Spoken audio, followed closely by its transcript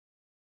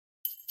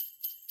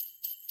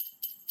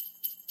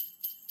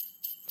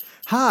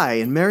Hi,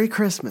 and Merry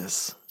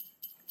Christmas.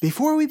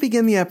 Before we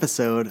begin the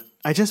episode,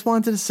 I just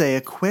wanted to say a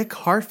quick,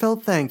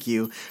 heartfelt thank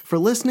you for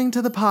listening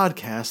to the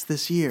podcast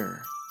this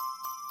year.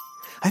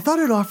 I thought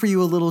I'd offer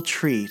you a little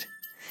treat,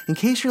 in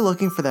case you're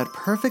looking for that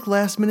perfect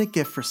last-minute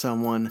gift for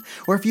someone,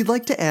 or if you'd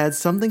like to add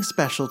something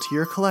special to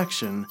your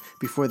collection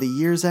before the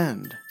year's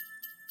end.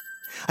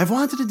 I've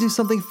wanted to do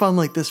something fun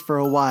like this for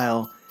a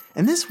while,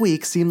 and this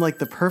week seemed like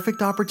the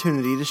perfect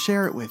opportunity to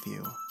share it with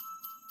you.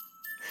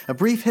 A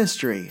brief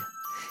history.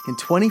 In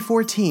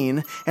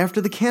 2014, after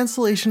the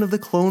cancellation of the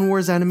Clone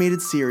Wars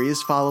animated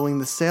series following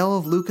the sale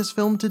of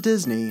Lucasfilm to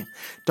Disney,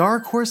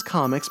 Dark Horse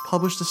Comics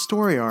published a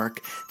story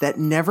arc that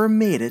never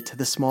made it to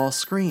the small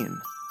screen.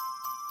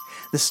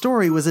 The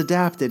story was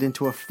adapted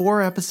into a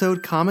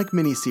 4-episode comic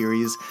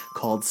miniseries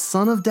called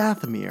Son of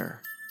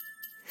Dathomir.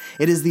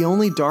 It is the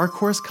only Dark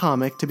Horse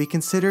comic to be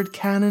considered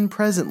canon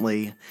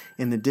presently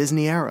in the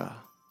Disney era.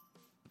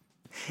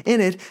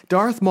 In it,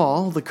 Darth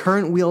Maul, the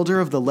current wielder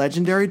of the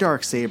legendary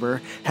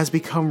Darksaber, has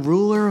become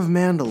ruler of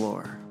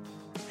Mandalore.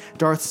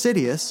 Darth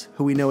Sidious,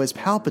 who we know as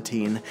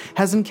Palpatine,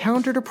 has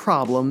encountered a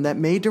problem that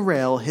may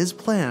derail his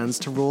plans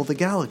to rule the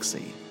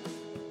galaxy.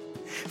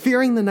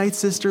 Fearing the Night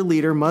Sister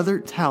leader Mother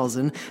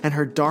Talzin and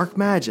her dark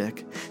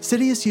magic,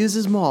 Sidious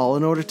uses Maul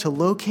in order to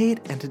locate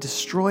and to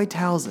destroy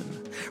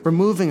Talzin,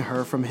 removing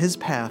her from his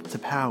path to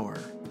power.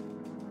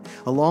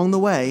 Along the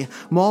way,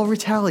 Maul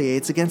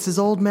retaliates against his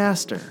old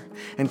master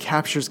and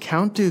captures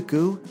Count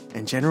Dooku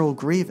and General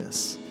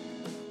Grievous.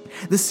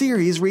 The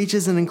series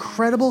reaches an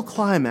incredible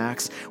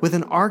climax with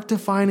an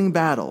arc-defining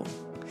battle,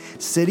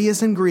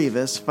 Sidious and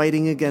Grievous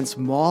fighting against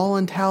Maul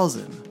and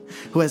Talzin,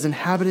 who has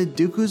inhabited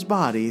Dooku's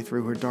body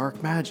through her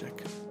dark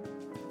magic.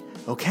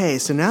 Okay,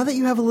 so now that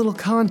you have a little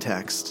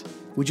context,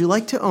 would you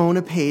like to own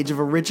a page of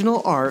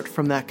original art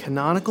from that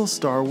canonical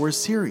Star Wars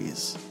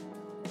series?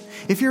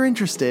 If you're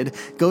interested,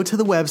 go to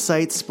the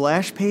website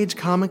Splash Page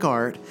Comic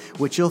Art,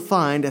 which you'll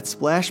find at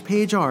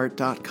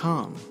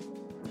splashpageart.com.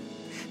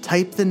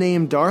 Type the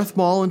name Darth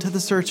Maul into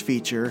the search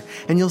feature,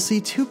 and you'll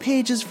see 2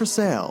 pages for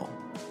sale.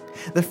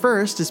 The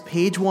first is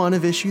page 1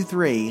 of issue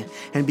 3,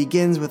 and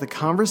begins with a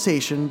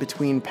conversation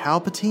between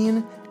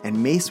Palpatine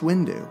and Mace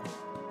Windu.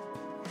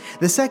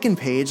 The second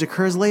page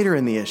occurs later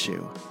in the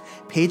issue.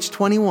 Page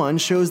 21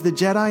 shows the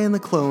Jedi and the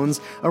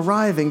clones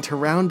arriving to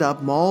round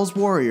up Maul's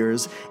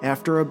warriors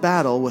after a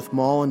battle with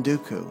Maul and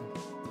Dooku.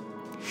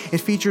 It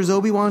features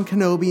Obi-Wan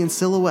Kenobi in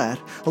silhouette,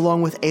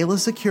 along with Aayla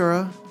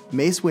Secura,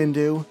 Mace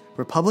Windu,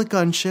 Republic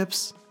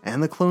gunships,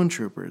 and the clone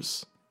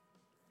troopers.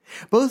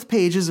 Both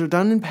pages are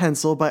done in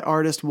pencil by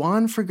artist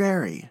Juan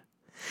Frigeri,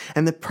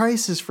 and the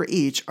prices for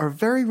each are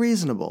very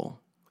reasonable,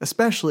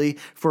 especially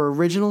for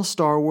original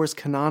Star Wars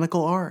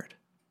canonical art.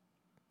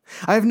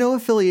 I have no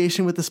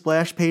affiliation with the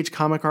Splash Page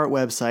Comic Art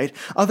website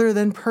other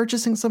than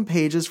purchasing some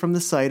pages from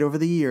the site over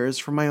the years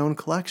for my own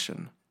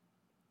collection.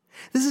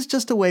 This is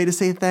just a way to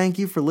say thank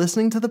you for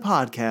listening to the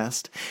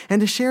podcast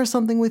and to share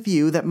something with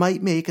you that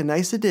might make a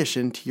nice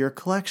addition to your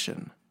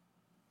collection.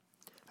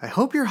 I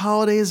hope your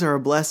holidays are a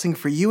blessing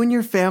for you and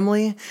your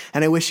family,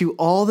 and I wish you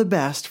all the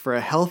best for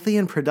a healthy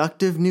and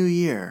productive new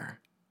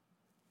year.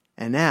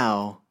 And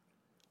now,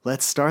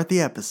 let's start the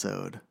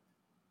episode.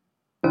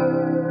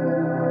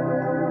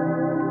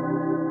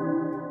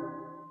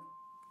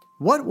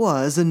 What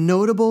was a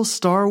notable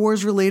Star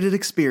Wars-related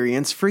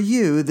experience for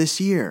you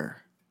this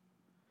year?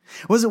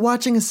 Was it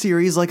watching a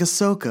series like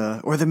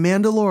Ahsoka or The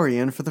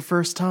Mandalorian for the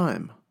first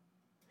time?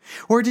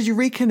 Or did you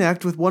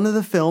reconnect with one of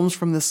the films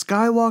from the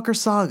Skywalker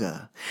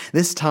saga,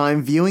 this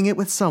time viewing it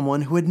with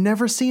someone who had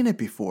never seen it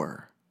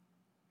before?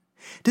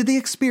 Did the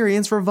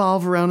experience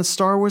revolve around a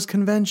Star Wars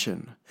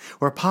convention,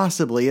 or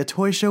possibly a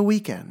toy show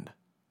weekend?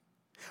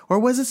 Or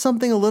was it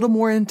something a little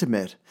more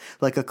intimate,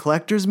 like a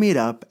collector's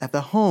meetup at the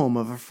home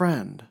of a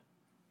friend?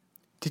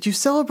 Did you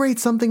celebrate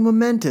something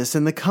momentous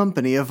in the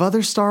company of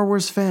other Star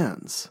Wars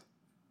fans?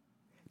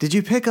 Did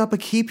you pick up a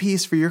key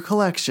piece for your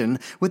collection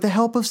with the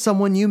help of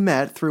someone you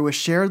met through a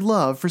shared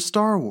love for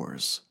Star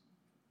Wars?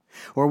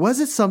 Or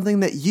was it something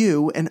that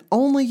you and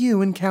only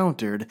you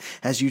encountered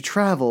as you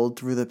traveled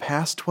through the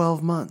past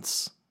 12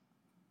 months?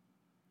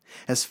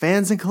 As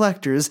fans and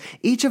collectors,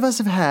 each of us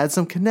have had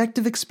some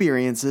connective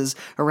experiences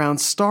around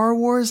Star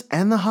Wars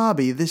and the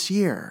hobby this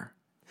year.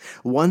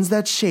 Ones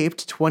that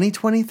shaped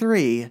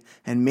 2023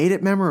 and made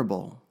it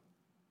memorable.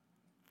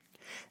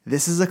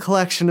 This is a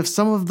collection of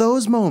some of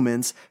those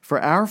moments for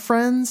our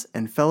friends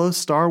and fellow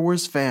Star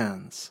Wars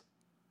fans.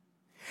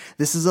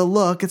 This is a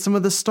look at some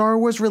of the Star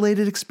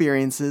Wars-related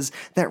experiences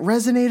that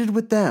resonated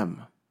with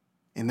them,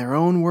 in their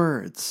own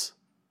words.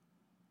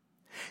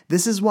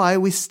 This is why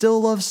we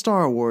still love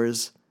Star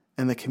Wars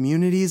and the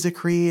communities it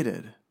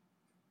created.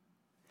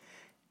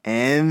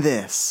 And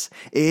this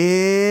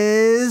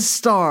is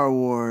Star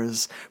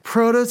Wars,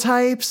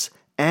 Prototypes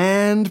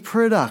and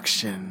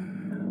Production.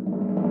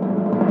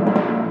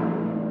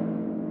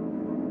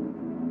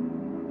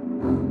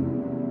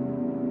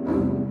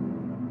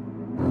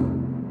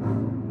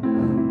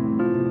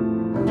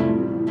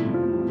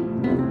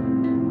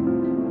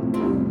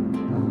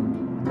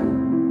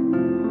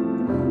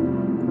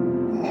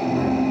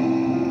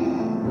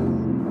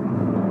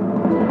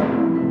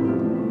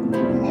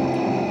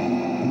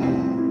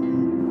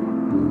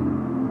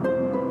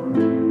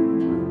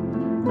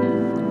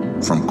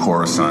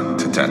 Coruscant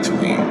to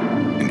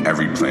Tatooine, and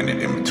every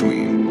planet in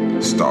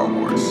between. Star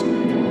Wars,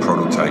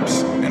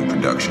 prototypes and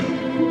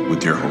production,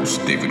 with your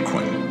host, David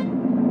Quinn.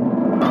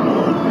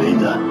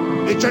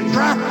 Vader. It's a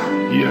trap!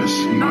 Yes,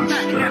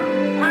 Master.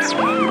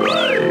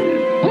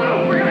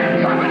 Whoa, we're gonna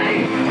have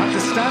company! Have to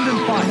stand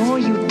and fight. The more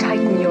you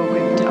tighten your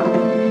grip,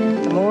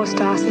 Tom, the more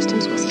star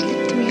systems will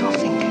slip through your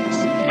fingers.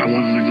 I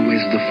want to learn the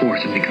ways of the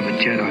Force and become a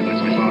Jedi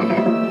like my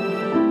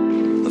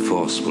father. The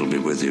Force will be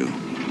with you,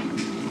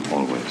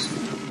 always.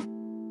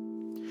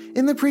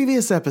 In the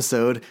previous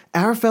episode,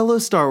 our fellow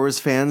Star Wars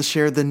fans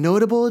shared the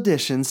notable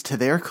additions to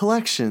their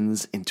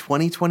collections in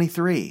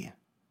 2023.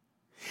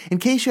 In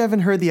case you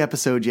haven't heard the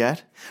episode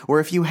yet, or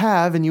if you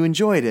have and you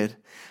enjoyed it,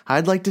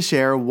 I'd like to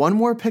share one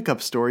more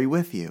pickup story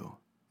with you.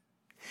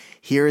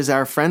 Here is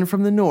our friend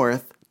from the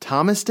North,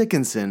 Thomas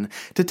Dickinson,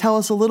 to tell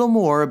us a little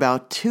more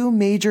about two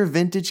major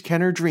vintage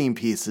Kenner dream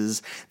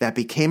pieces that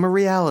became a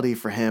reality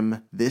for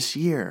him this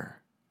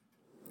year.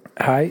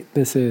 Hi,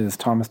 this is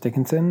Thomas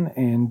Dickinson,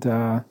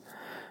 and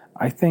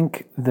I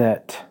think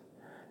that,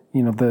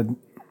 the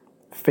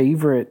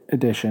favorite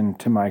addition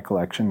to my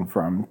collection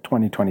from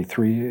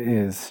 2023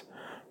 is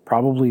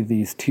probably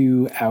these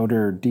two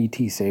outer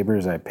DT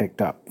sabers I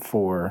picked up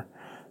for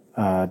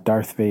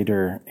Darth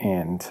Vader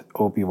and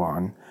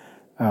Obi-Wan.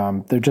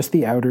 They're just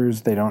the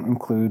outers. They don't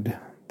include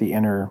the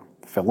inner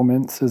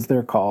filaments, as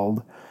they're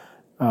called.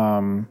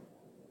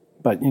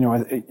 But,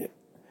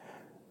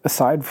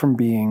 aside from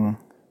being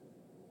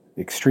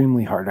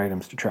extremely hard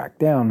items to track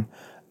down,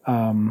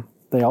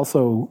 they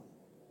also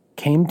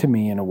came to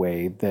me in a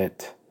way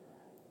that,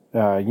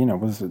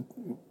 was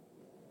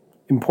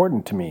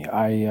important to me.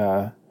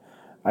 I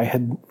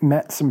had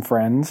met some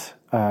friends.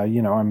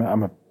 I'm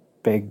a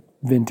big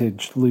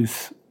vintage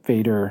loose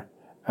Vader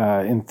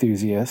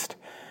enthusiast,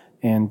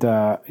 and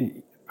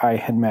I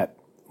had met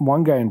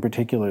one guy in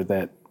particular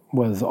that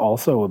was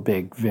also a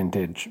big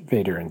vintage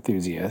Vader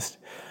enthusiast,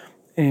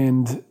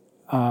 and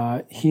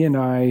he and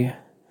I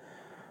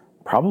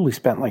probably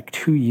spent like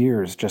 2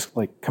 years just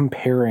like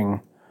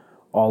comparing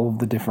all of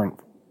the different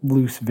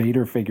loose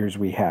Vader figures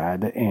we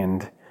had,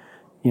 and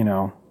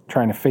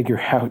trying to figure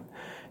out,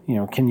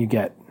 can you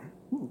get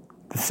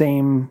the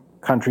same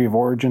country of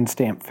origin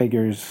stamp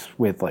figures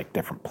with like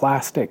different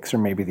plastics, or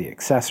maybe the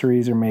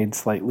accessories are made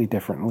slightly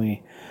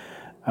differently.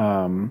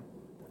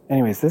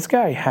 Anyways, this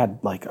guy had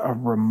like a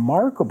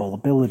remarkable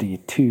ability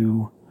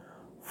to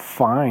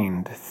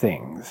find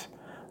things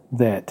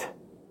that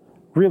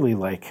really,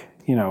 like,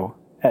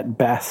 at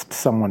best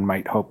someone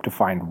might hope to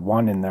find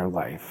one in their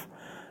life.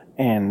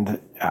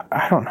 And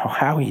I don't know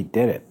how he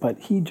did it, but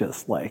he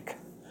just I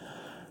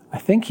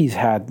think he's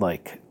had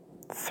like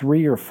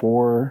 3 or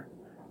 4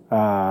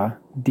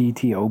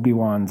 DT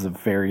Obi-Wans of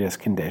various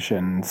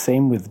condition.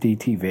 Same with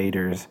DT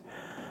Vaders.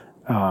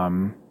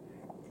 And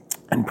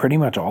pretty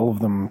much all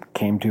of them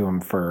came to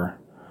him for,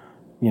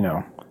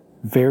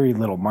 very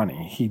little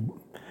money. He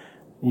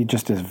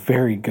just is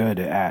very good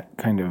at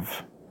kind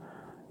of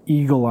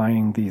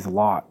eagle-eyeing these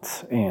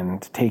lots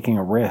and taking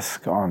a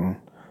risk on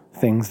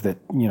things that,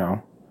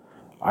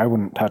 I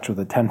wouldn't touch with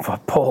a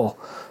 10-foot pole.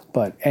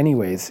 But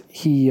anyways,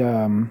 he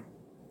ended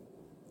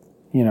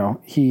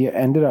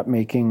up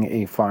making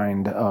a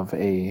find of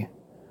a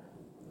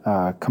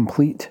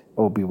complete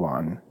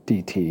Obi-Wan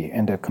DT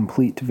and a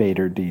complete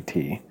Vader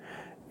DT,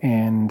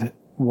 and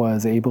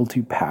was able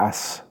to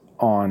pass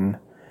on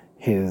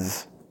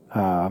his,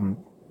 outer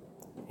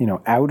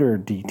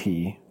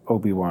DT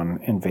Obi-Wan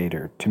and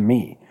Vader to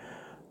me,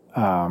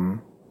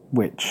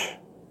 which,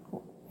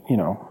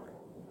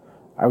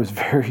 I was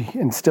very,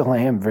 and still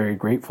am very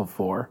grateful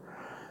for.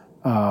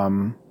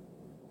 And,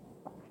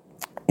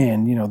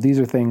 these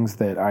are things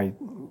that I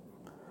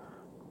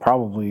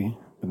probably,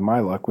 with my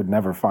luck, would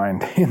never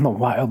find in the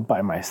wild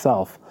by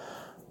myself.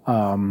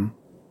 And,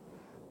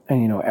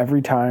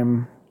 every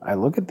time I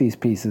look at these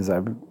pieces,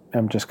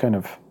 I'm just kind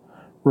of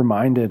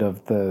reminded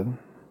of the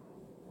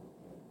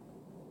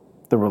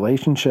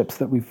relationships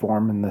that we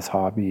form in this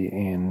hobby,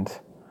 and,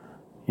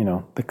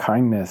 the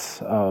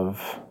kindness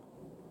of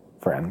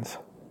friends.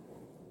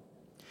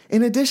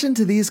 In addition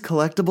to these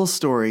collectible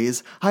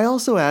stories, I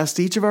also asked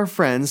each of our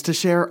friends to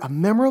share a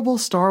memorable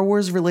Star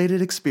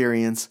Wars-related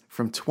experience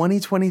from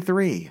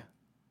 2023.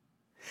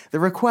 The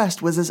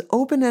request was as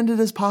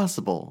open-ended as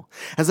possible,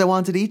 as I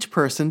wanted each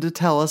person to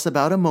tell us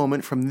about a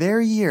moment from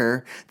their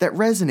year that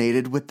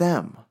resonated with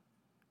them.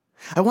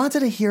 I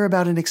wanted to hear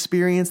about an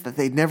experience that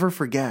they'd never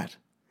forget,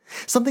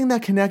 something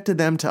that connected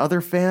them to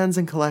other fans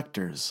and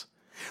collectors,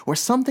 or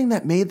something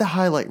that made the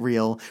highlight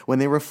reel when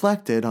they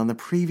reflected on the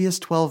previous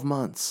 12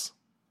 months.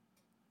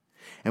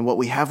 And what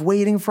we have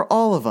waiting for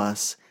all of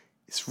us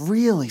is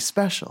really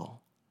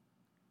special.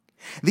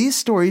 These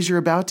stories you're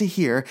about to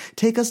hear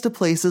take us to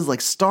places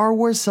like Star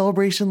Wars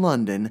Celebration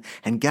London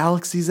and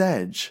Galaxy's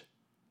Edge.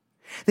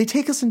 They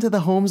take us into the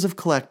homes of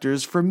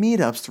collectors for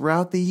meetups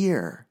throughout the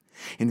year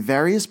in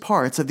various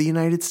parts of the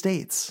United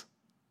States.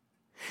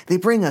 They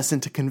bring us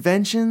into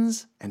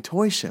conventions and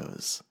toy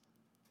shows.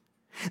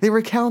 They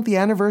recount the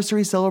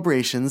anniversary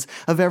celebrations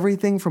of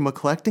everything from a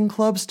collecting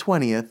club's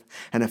 20th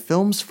and a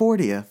film's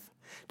 40th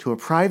to a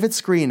private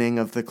screening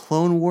of The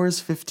Clone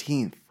Wars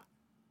 15th.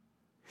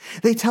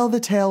 They tell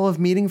the tale of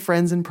meeting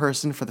friends in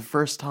person for the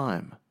first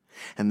time,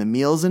 and the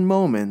meals and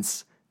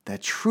moments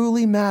that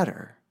truly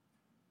matter.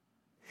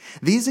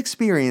 These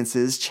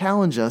experiences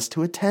challenge us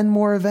to attend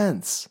more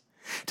events,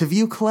 to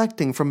view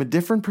collecting from a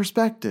different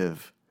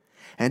perspective,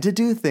 and to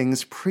do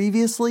things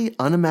previously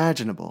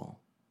unimaginable.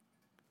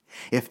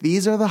 If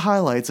these are the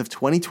highlights of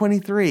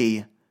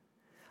 2023,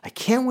 I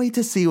can't wait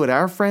to see what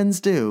our friends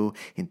do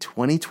in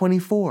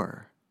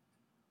 2024.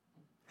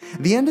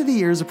 The end of the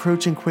year is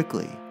approaching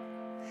quickly,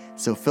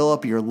 so fill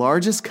up your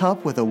largest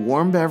cup with a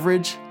warm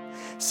beverage,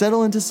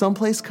 settle into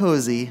someplace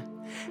cozy,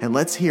 and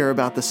let's hear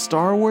about the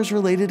Star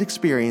Wars-related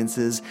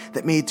experiences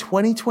that made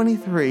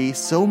 2023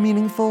 so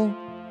meaningful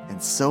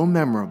and so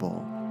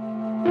memorable.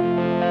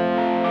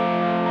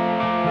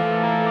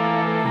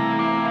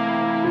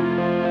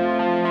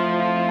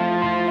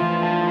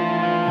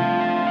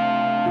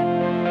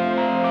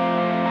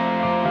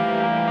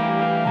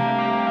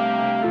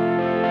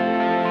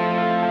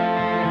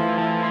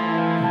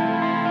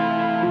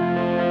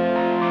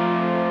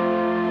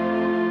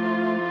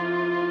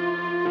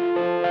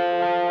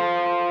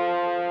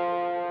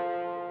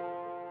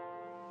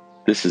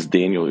 This is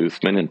Daniel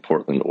Uthman in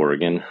Portland,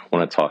 Oregon. I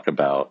want to talk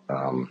about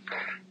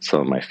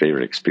some of my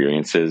favorite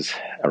experiences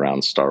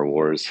around Star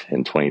Wars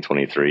in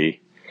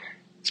 2023.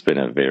 It's been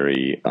a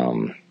very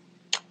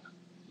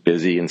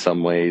busy in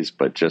some ways,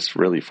 but just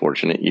really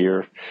fortunate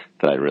year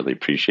that I really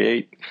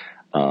appreciate.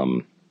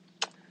 Some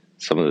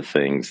of the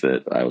things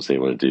that I was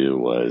able to do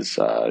was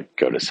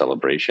go to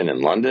Celebration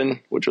in London,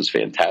 which was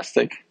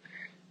fantastic,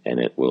 and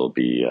it will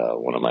be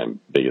one of my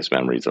biggest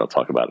memories that I'll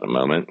talk about in a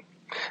moment.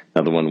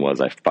 Another one was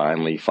I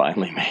finally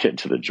made it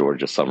to the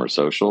Georgia Summer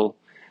Social,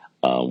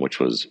 which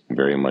was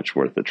very much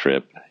worth the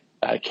trip.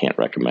 I can't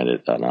recommend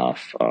it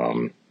enough.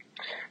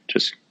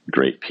 Just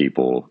great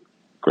people,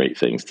 great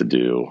things to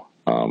do.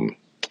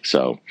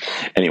 So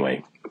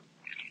anyway,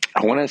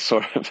 I want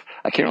to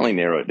I can't really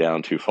narrow it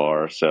down too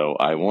far. So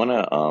I want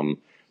to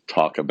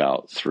talk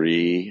about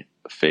 3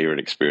 favorite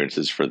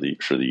experiences for the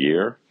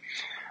year.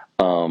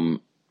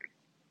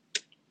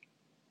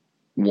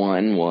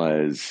 One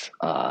was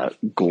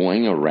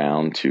going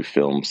around to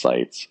film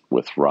sites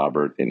with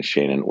Robert and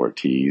Shannon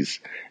Ortiz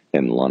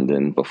in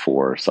London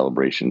before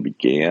Celebration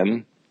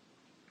began.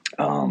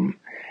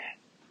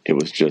 It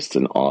was just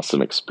an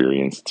awesome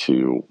experience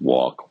to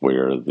walk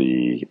where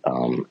the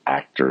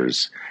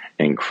actors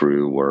and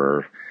crew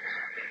were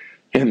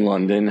in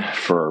London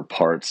for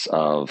parts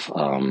of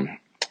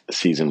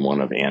season 1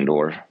 of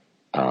Andor.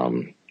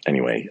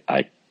 Anyway,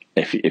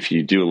 If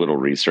you do a little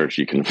research,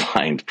 you can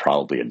find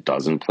probably a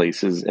dozen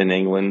places in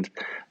England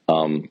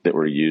that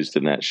were used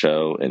in that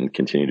show and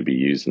continue to be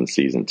used in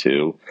season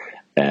 2.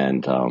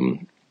 And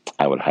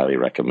I would highly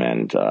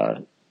recommend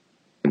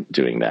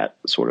doing that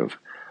sort of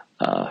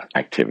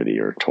activity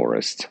or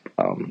tourist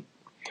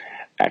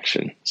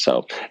action.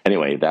 So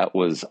anyway,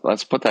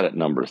 let's put that at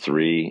number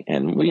 3.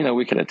 And,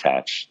 we can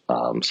attach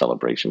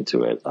Celebration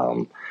to it.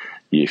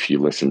 If you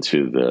listen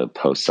to the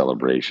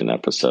post-Celebration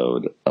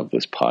episode of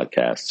this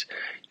podcast,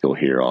 you'll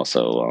hear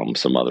also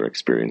some other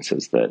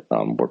experiences that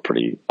were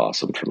pretty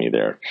awesome for me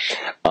there.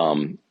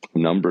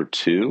 Number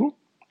 2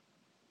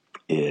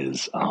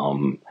 is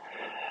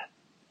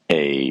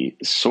a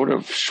sort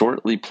of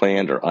shortly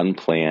planned or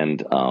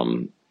unplanned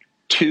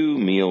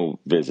 2-meal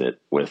visit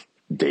with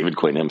David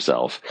Quinn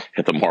himself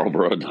at the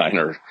Marlboro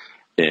Diner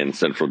in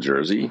Central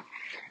Jersey.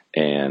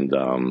 And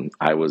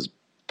I was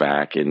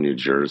back in New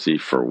Jersey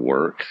for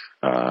work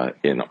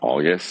in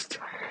August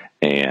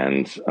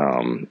and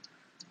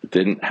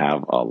didn't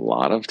have a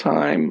lot of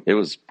time. It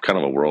was kind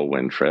of a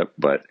whirlwind trip,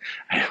 but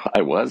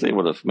I was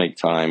able to make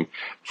time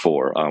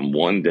for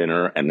one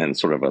dinner and then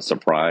sort of a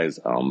surprise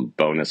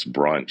bonus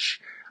brunch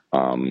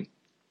on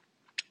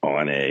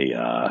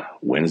a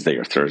Wednesday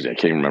or Thursday. I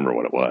can't remember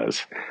what it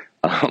was.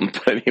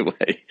 But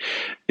anyway,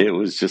 it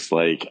was just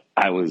like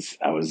I was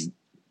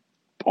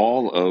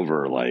all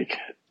over like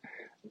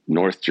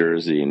North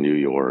Jersey and New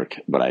York,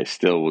 but I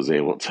still was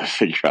able to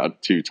figure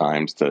out 2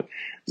 times to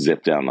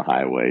zip down the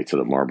highway to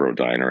the Marlboro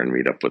Diner and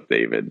meet up with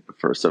David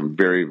for some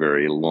very,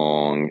 very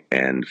long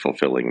and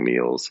fulfilling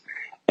meals.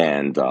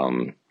 And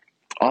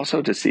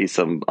also to see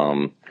some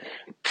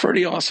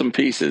pretty awesome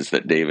pieces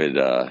that David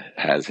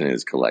has in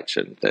his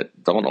collection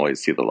that don't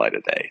always see the light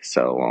of day.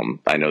 So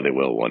I know they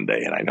will one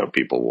day, and I know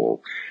people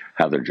will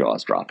have their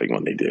jaws dropping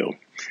when they do.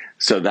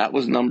 So that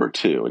was number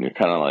 2. And you're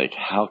kind of like,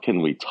 how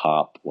can we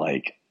top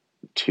like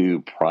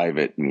 2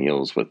 private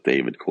meals with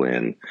David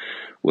Quinn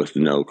with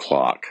no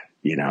clock,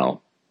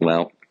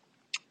 Well,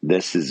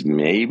 this is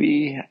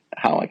maybe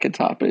how I could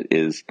top it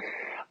is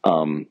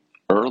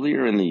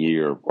earlier in the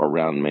year,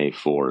 around May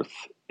 4th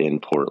in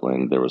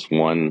Portland, there was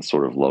one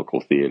sort of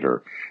local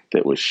theater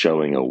that was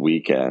showing a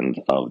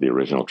weekend of the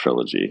original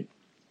trilogy.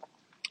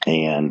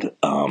 And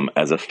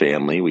as a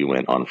family, we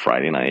went on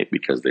Friday night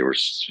because they were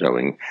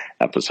showing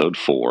episode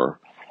 4.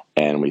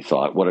 And we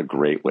thought, what a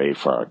great way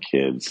for our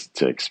kids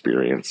to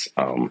experience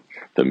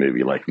the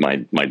movie. Like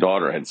my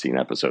daughter had seen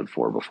episode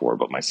 4 before,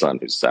 but my son,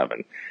 who's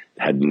 7,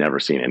 had never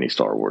seen any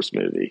Star Wars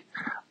movie.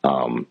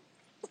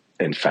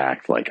 In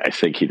fact, like, I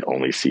think he'd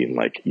only seen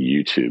like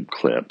YouTube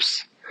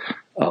clips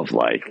of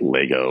like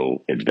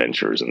Lego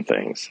adventures and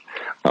things.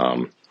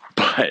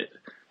 But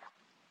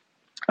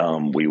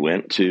we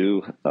went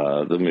to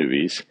the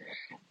movies,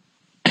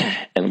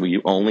 and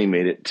we only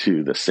made it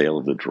to the sale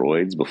of the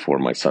droids before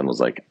my son was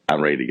like,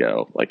 I'm ready to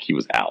go. Like, he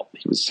was out.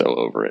 He was so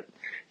over it.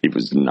 He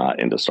was not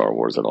into Star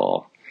Wars at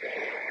all.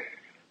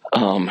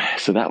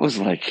 So that was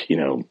like,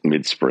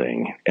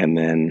 mid-spring. And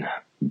then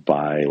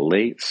by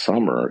late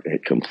summer,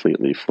 it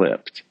completely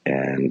flipped.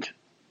 And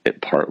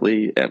it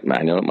partly,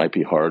 I know it might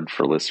be hard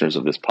for listeners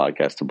of this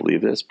podcast to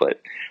believe this,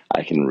 but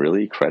I can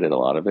really credit a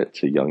lot of it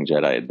to Young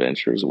Jedi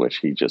Adventures, which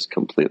he just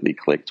completely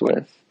clicked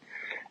with.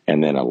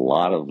 And then a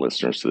lot of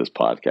listeners to this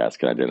podcast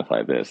can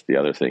identify this. The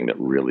other thing that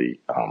really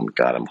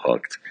got him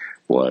hooked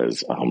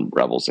was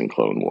Rebels and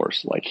Clone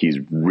Wars. Like, he's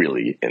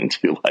really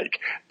into like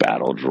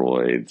battle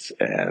droids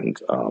and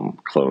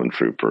clone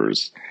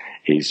troopers.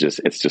 It's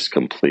just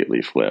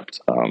completely flipped.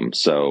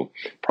 So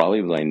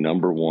probably my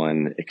number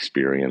one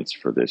experience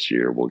for this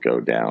year will go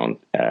down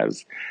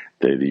as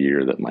the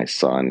year that my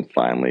son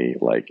finally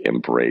like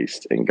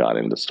embraced and got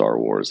into Star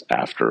Wars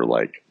after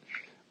like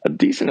a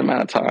decent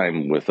amount of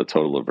time with a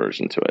total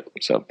aversion to it.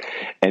 So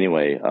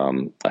anyway,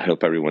 I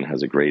hope everyone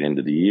has a great end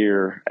of the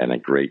year and a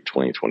great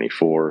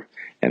 2024.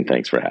 And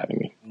thanks for having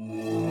me.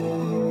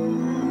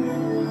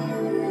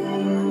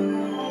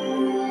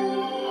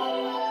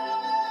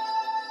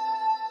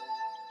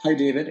 Hi,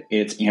 David.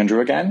 It's Andrew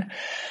again.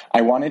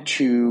 I wanted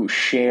to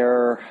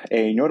share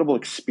a notable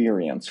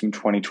experience from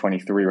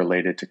 2023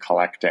 related to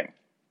collecting.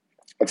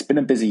 It's been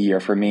a busy year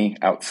for me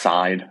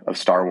outside of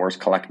Star Wars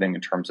collecting in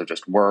terms of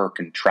just work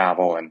and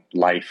travel and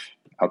life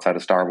outside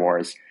of Star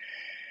Wars.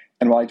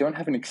 And while I don't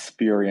have an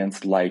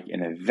experience like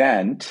an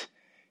event,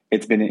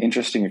 it's been an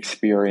interesting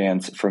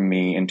experience for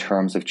me in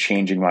terms of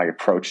changing my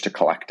approach to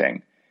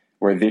collecting,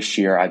 where this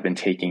year I've been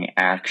taking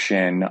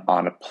action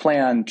on a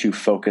plan to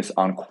focus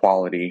on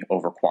quality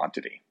over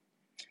quantity.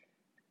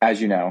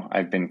 As you know,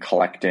 I've been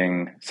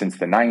collecting since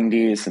the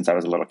 90s, since I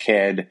was a little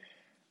kid.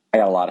 I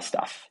got a lot of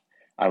stuff.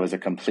 I was a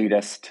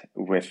completist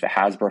with the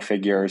Hasbro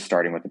figures,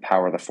 starting with the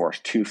Power of the Force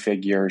 2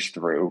 figures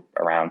through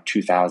around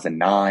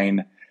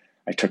 2009.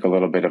 I took a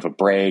little bit of a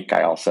break.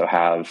 I also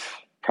have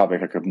probably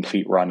a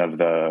complete run of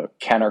the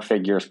Kenner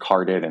figures,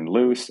 carded and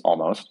loose,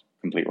 almost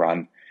complete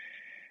run.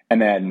 And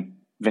then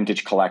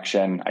vintage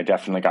collection, I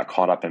definitely got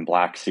caught up in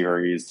Black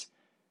Series,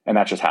 and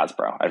that's just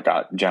Hasbro. I've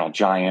got Gentle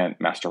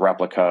Giant, Master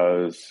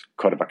Replicas,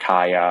 Code of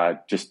Akaya,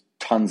 just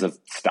tons of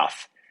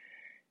stuff.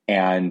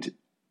 And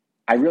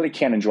I really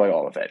can't enjoy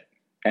all of it.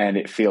 And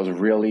it feels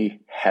really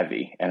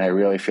heavy, and I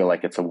really feel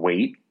like it's a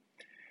weight.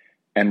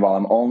 And while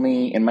I'm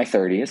only in my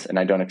 30s, and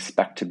I don't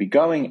expect to be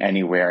going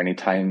anywhere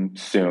anytime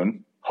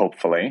soon,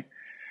 hopefully,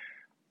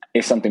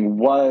 if something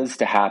was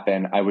to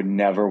happen, I would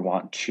never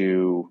want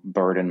to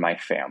burden my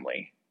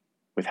family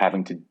with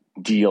having to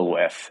deal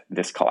with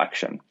this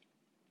collection.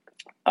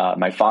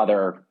 My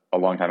father, a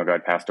long time ago,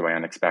 had passed away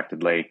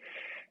unexpectedly,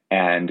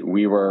 and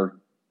we were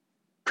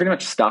pretty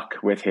much stuck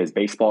with his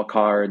baseball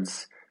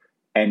cards,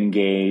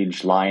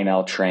 N-Gage,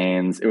 Lionel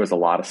trains. It was a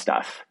lot of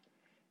stuff.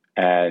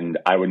 And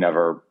I would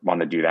never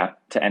want to do that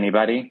to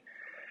anybody.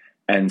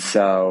 And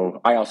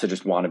so I also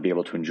just want to be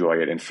able to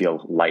enjoy it and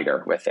feel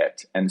lighter with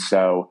it. And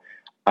so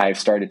I've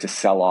started to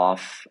sell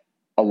off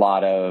a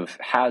lot of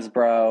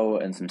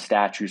Hasbro and some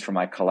statues from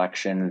my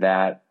collection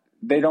that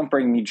they don't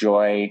bring me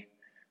joy,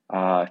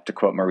 to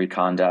quote Marie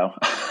Kondo.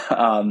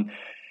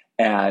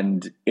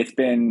 And it's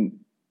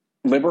been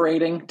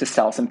liberating to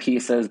sell some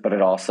pieces, but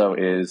it also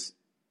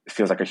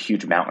feels like a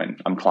huge mountain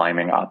I'm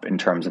climbing up in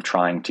terms of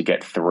trying to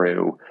get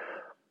through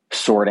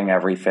sorting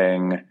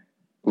everything,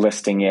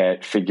 listing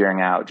it, figuring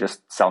out just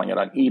selling it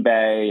on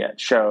eBay at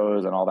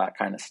shows and all that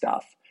kind of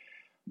stuff.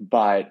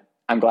 But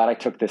I'm glad I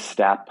took this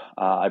step.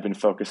 I've been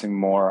focusing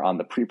more on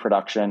the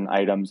pre-production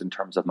items in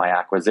terms of my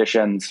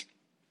acquisitions.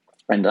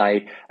 And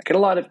I get a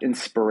lot of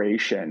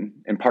inspiration.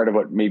 And part of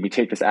what made me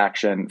take this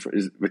action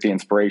with the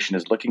inspiration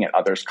is looking at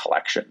others'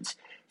 collections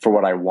for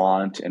what I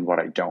want and what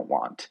I don't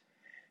want.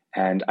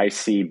 And I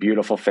see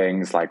beautiful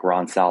things like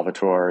Ron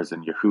Salvatore's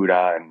and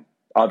Yehuda and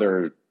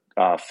other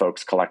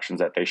folks' collections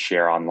that they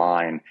share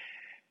online.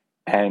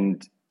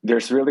 And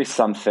there's really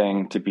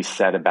something to be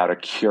said about a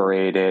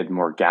curated,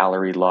 more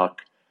gallery look.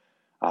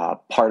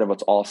 Part of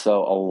what's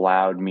also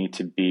allowed me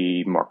to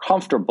be more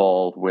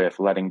comfortable with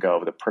letting go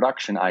of the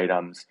production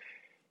items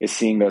is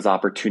seeing those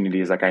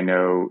opportunities like I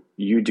know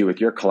you do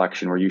with your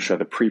collection, where you show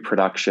the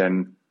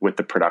pre-production with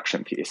the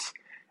production piece.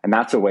 And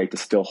that's a way to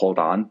still hold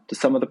on to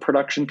some of the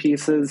production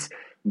pieces,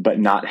 but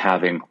not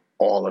having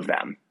all of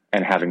them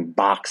and having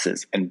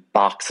boxes and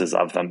boxes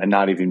of them and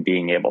not even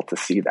being able to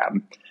see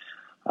them.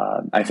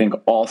 I think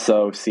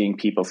also seeing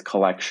people's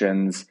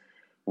collections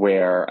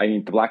where, the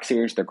Black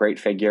Series, they're great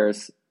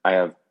figures. I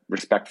have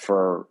respect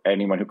for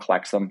anyone who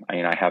collects them.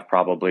 I have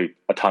probably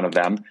a ton of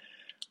them.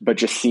 but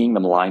just seeing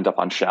them lined up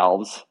on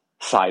shelves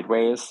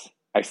sideways,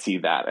 I see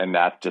that, and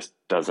that just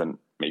doesn't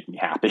make me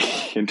happy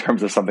in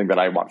terms of something that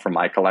I want for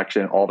my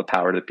collection. All the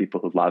power to the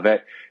people who love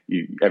it.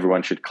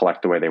 Everyone should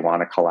collect the way they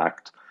want to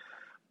collect.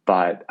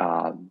 But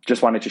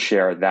just wanted to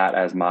share that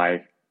as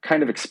my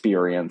kind of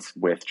experience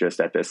with just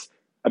at this,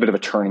 a bit of a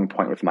turning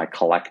point with my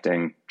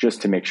collecting,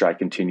 just to make sure I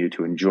continue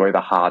to enjoy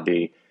the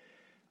hobby.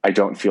 I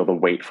don't feel the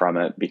weight from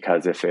it,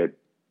 because if it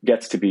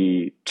gets to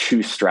be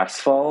too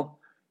stressful,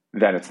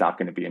 then it's not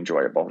going to be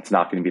enjoyable. It's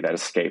not going to be that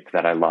escape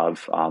that I love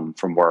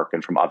from work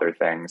and from other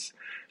things.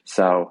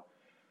 So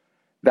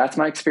that's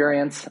my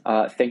experience.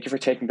 Thank you for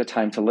taking the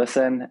time to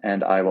listen,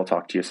 and I will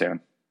talk to you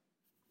soon.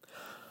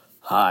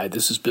 Hi,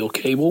 this is Bill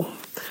Cable.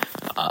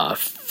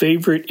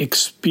 Favorite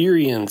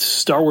experience,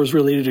 Star Wars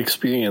related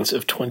experience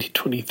of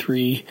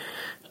 2023.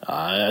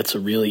 That's a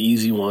really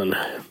easy one.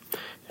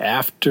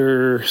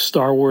 After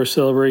Star Wars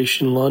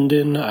Celebration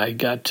London, I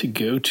got to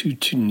go to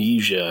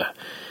Tunisia,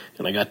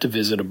 and I got to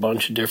visit a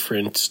bunch of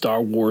different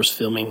Star Wars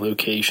filming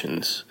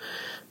locations.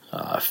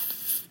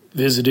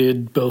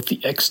 Visited both the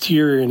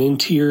exterior and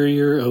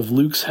interior of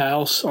Luke's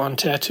house on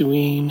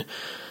Tatooine.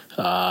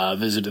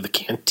 Visited the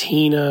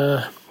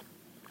cantina.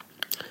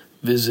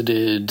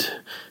 Visited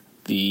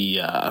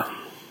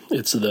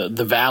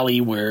the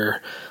valley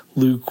where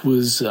Luke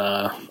was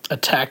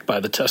attacked by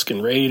the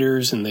Tusken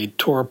Raiders, and they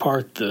tore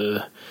apart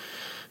the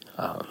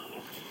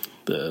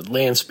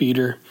land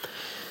speeder.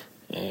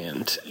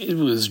 And it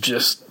was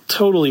just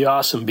totally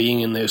awesome being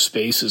in those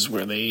spaces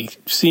where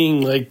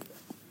seeing like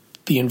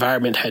the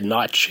environment had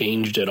not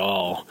changed at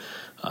all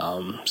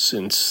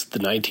since the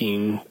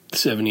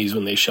 1970s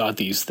when they shot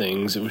these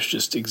things. It was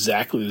just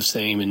exactly the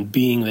same, and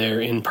being there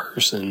in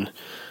person,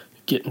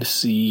 getting to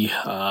see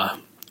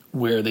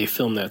where they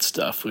filmed that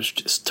stuff was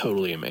just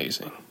totally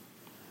amazing.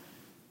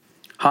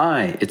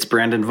 Hi, it's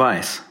Brandon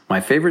Weiss. My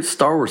favorite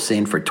Star Wars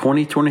scene for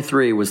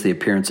 2023 was the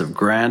appearance of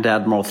Grand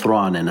Admiral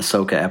Thrawn in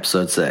Ahsoka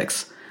Episode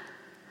 6.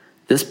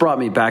 This brought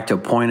me back to a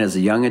point as a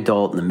young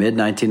adult in the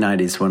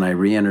mid-1990s when I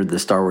re-entered the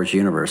Star Wars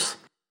universe.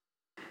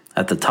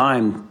 At the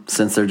time,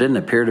 since there didn't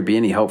appear to be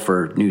any hope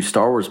for new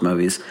Star Wars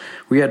movies,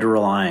 we had to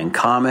rely on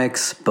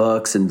comics,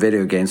 books, and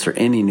video games for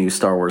any new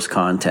Star Wars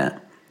content.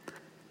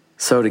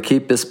 So to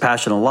keep this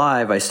passion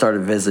alive, I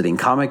started visiting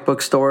comic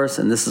book stores,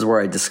 and this is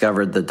where I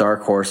discovered the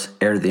Dark Horse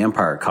Heir to the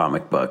Empire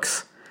comic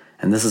books.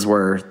 And this is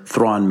where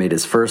Thrawn made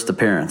his first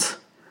appearance.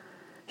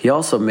 He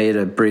also made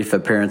a brief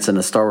appearance in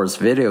a Star Wars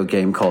video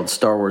game called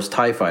Star Wars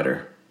TIE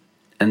Fighter.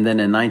 And then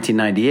in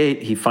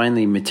 1998, he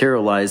finally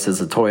materialized as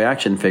a toy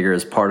action figure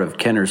as part of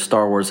Kenner's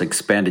Star Wars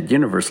Expanded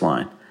Universe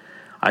line.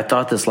 I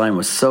thought this line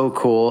was so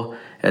cool,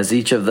 as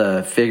each of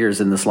the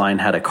figures in this line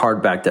had a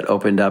card back that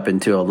opened up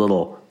into a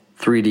little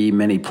 3D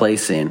mini play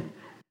scene.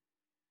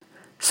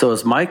 So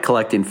as my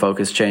collecting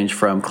focus changed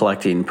from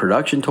collecting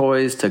production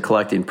toys to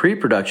collecting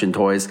pre-production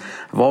toys,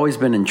 I've always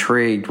been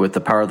intrigued with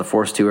the Power of the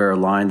Force 2 era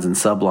lines and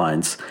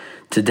sublines.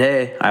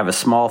 Today, I have a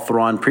small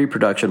Thrawn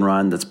pre-production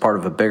run that's part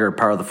of a bigger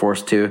Power of the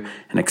Force 2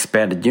 and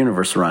Expanded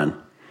Universe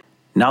run.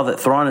 Now that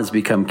Thrawn has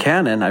become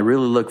canon, I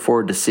really look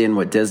forward to seeing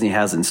what Disney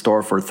has in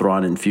store for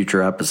Thrawn in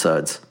future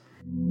episodes.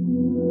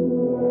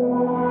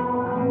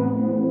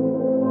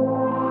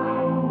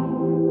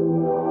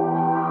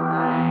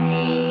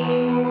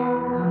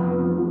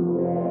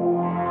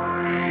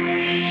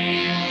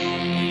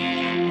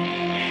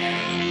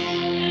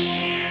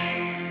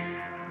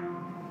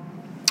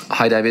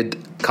 Hi David,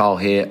 Carl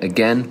here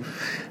again,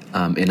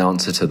 in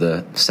answer to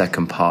the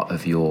second part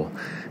of your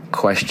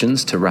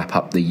questions to wrap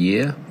up the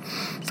year.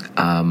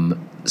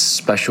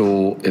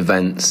 Special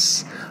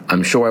events,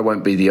 I'm sure I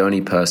won't be the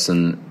only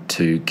person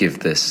to give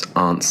this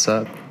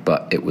answer,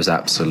 but it was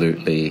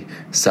absolutely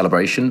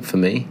Celebration for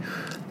me.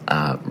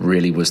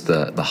 Really was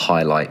the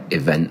highlight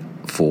event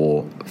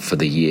for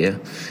the year.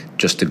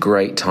 Just a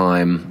great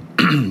time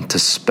to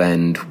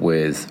spend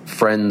with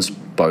friends,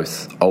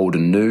 both old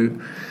and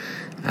new.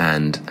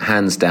 And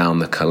hands down,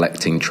 the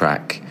collecting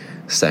track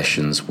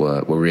sessions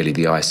were really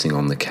the icing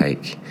on the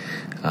cake.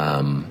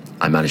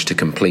 I managed to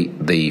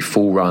complete the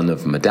full run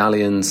of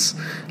medallions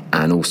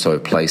and also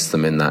place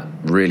them in that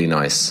really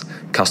nice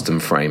custom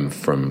frame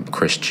from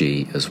Chris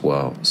G as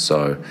well.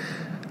 So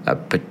a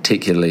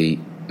particularly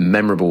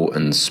memorable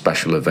and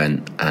special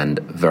event, and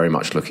very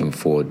much looking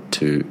forward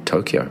to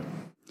Tokyo.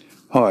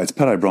 Hi, it's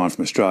Pat O'Brien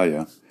from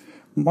Australia.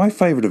 My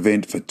favourite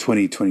event for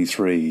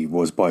 2023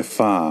 was by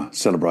far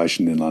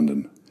Celebration in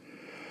London.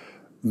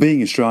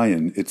 Being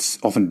Australian, it's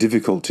often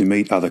difficult to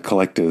meet other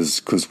collectors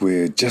because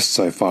we're just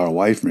so far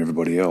away from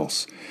everybody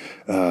else.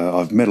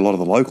 I've met a lot of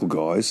the local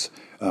guys,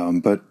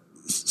 but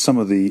some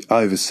of the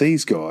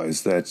overseas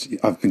guys that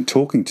I've been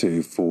talking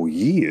to for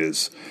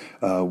years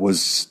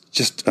was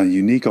just a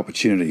unique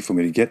opportunity for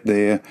me to get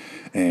there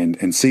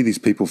and see these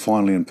people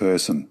finally in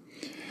person.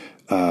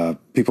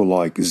 People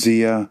like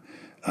Zia,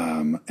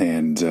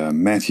 and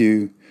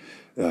Matthew.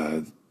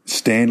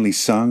 Stanley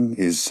Sung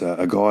is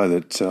a guy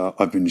that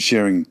I've been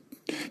sharing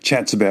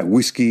chats about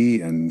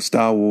whiskey and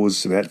Star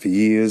Wars about for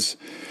years.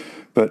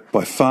 But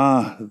by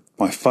far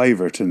my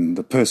favourite, and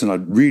the person I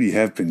really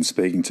have been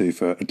speaking to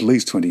for at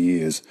least 20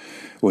 years,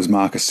 was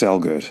Marcus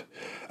Salgert,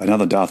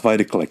 another Darth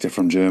Vader collector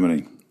from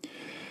Germany.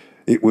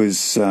 It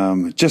was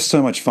just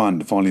so much fun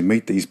to finally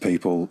meet these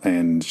people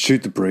and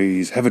shoot the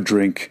breeze, have a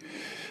drink,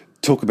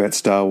 talk about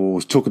Star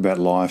Wars, talk about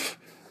life.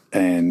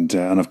 And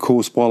of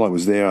course, while I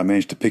was there, I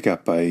managed to pick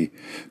up a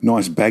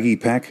nice baggie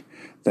pack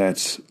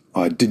that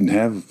I didn't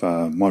have.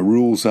 My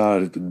rules are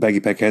the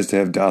baggie pack has to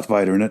have Darth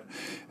Vader in it,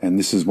 and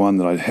this is one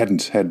that I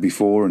hadn't had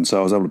before, and so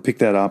I was able to pick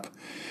that up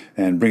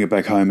and bring it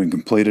back home and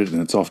complete it,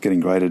 and it's off getting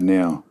graded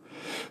now.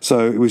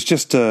 So it was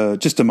just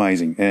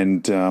amazing,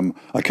 and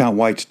I can't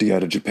wait to go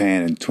to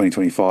Japan in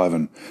 2025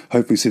 and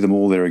hopefully see them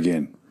all there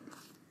again.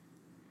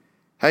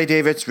 Hey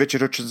David, it's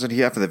Richard Hutchinson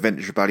here for the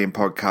Vintage Rebellion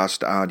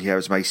podcast, and here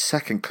is my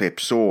second clip.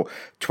 So,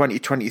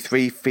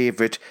 2023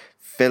 favourite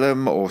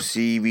film or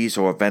series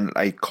or event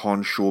like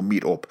con show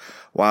meetup.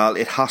 Well,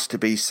 it has to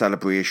be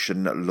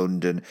Celebration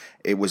London.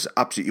 It was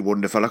absolutely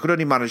wonderful. I could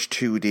only manage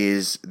 2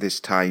 days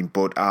this time,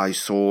 but I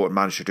saw and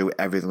managed to do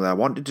everything that I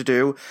wanted to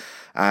do.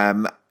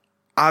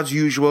 As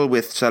usual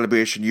with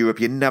Celebration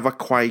Europe, you're never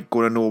quite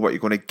going to know what you're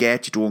going to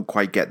get. You don't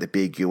quite get the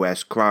big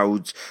US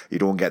crowds. You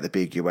don't get the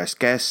big US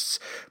guests.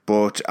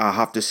 But I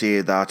have to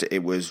say that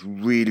it was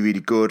really, really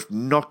good.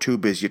 Not too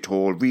busy at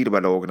all. Really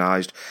well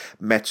organised.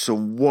 Met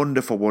some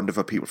wonderful,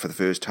 wonderful people for the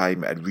first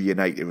time and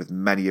reunited with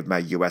many of my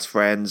US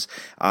friends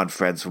and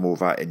friends from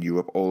over in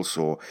Europe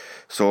also.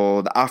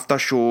 So the after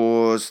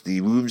shows, the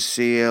room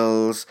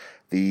sales,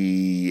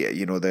 the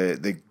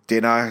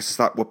dinners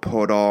that were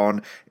put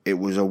on, it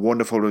was a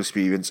wonderful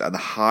experience, and the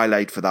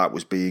highlight for that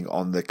was being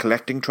on the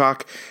collecting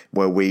track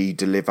where we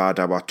delivered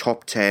our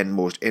top 10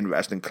 most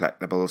interesting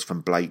collectibles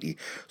from Blighty.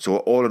 So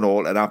all in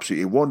all, an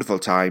absolutely wonderful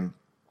time.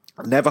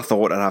 Never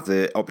thought I'd have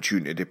the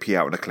opportunity to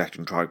appear on a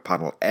collecting track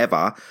panel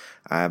ever,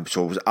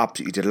 so I was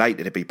absolutely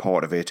delighted to be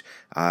part of it.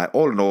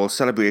 All in all,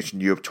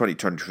 Celebration Europe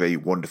 2023,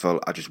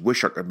 wonderful. I just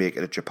wish I could make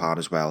it to Japan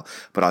as well,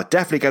 but I'll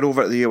definitely get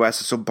over to the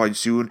US at some point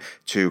soon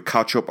to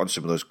catch up on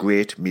some of those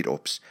great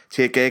meetups.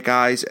 Take care,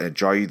 guys, and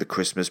enjoy the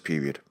Christmas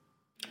period.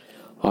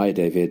 Hi,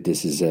 David.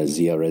 This is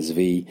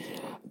ZRSV.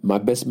 My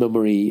best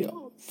memory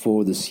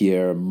for this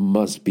year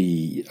must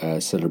be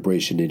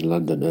Celebration in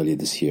London earlier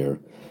this year.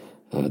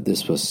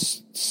 This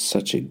was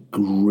such a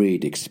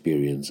great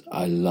experience.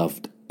 I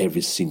loved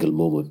every single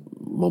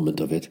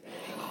moment of it.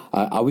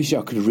 I wish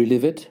I could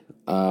relive it.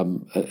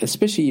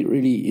 Especially,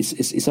 really,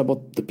 it's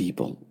about the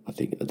people. I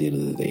think at the end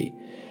of the day,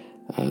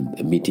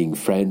 meeting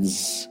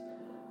friends,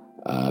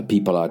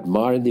 people I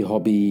admire in the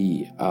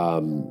hobby.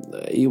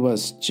 It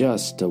was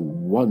just a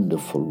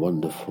wonderful,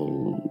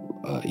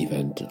 wonderful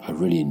event. I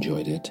really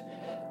enjoyed it,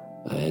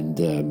 and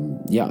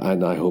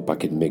and I hope I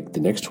can make the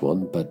next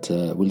one. But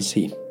we'll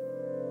see.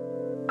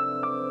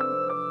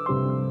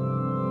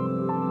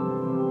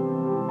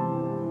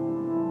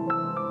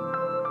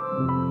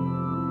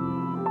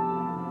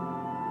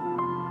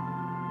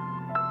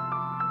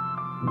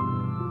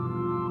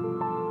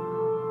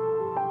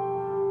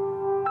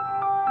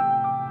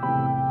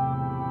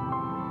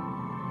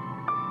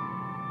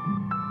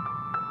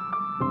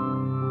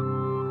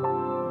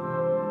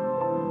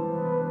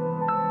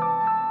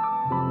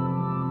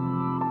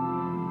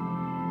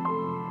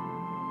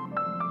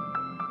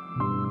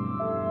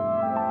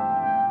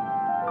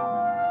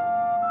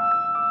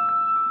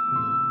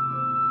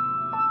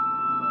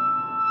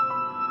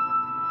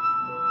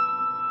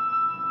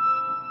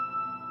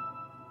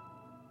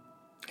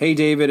 Hey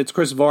David, it's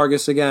Chris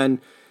Vargas again.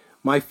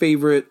 My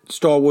favorite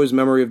Star Wars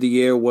memory of the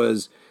year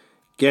was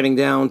getting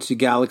down to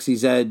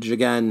Galaxy's Edge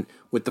again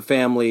with the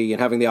family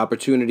and having the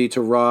opportunity to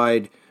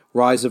ride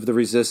Rise of the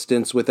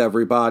Resistance with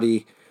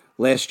everybody.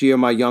 Last year,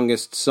 my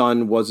youngest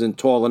son wasn't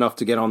tall enough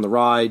to get on the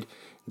ride.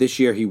 This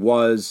year he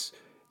was.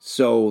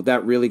 So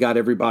that really got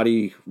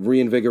everybody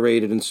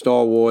reinvigorated in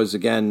Star Wars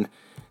again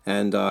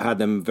and had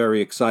them very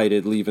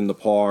excited leaving the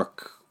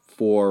park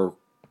for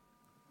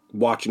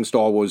watching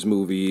Star Wars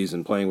movies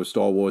and playing with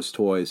Star Wars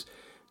toys.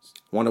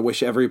 I want to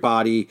wish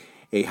everybody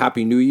a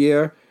Happy New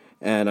Year,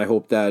 and I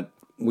hope that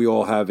we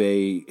all have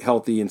a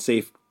healthy and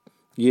safe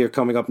year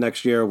coming up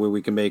next year where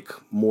we can make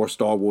more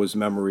Star Wars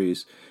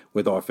memories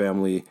with our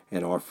family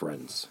and our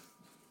friends.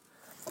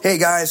 Hey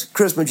guys,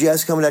 Chris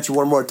Majes coming at you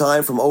one more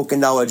time from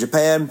Okinawa,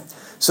 Japan.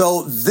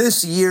 So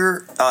this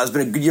year has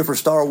been a good year for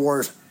Star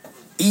Wars.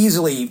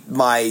 Easily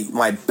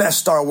my best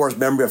Star Wars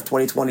memory of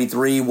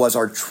 2023 was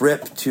our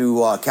trip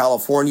to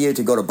California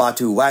to go to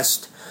Batu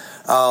West.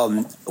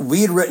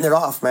 We had written it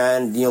off,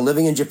 man. You know,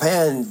 living in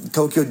Japan,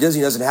 Tokyo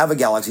Disney doesn't have a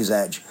Galaxy's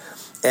Edge.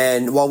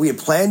 And while we had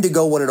planned to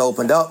go when it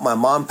opened up, my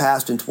mom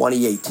passed in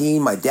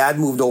 2018. My dad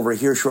moved over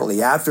here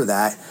shortly after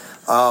that.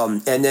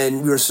 And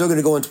then we were still going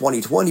to go in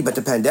 2020, but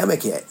the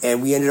pandemic hit.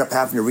 And we ended up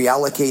having to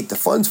reallocate the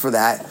funds for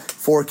that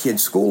for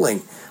kids'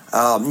 schooling.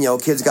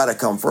 Kids got to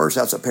come first.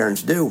 That's what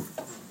parents do.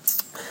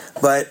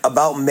 But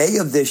about May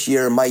of this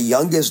year, my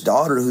youngest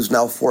daughter, who's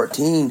now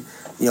 14,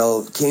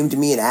 came to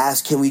me and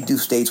asked, can we do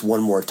States one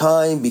more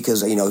time?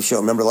 Because, she'll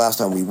remember the last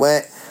time we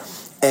went.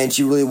 And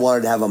she really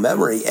wanted to have a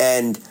memory.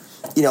 And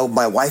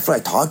my wife and I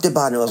talked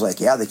about it, and I was like,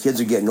 yeah, the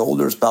kids are getting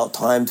older. It's about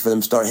time for them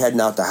to start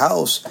heading out the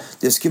house.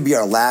 This could be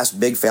our last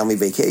big family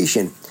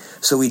vacation.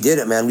 So we did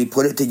it, man. We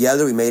put it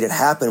together. We made it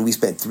happen. We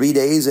spent 3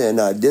 days in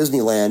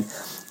Disneyland,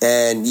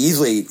 and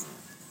easily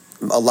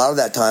a lot of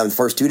that time, the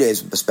first 2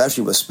 days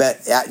especially, was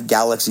spent at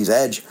Galaxy's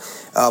Edge.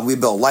 We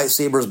built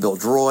lightsabers, built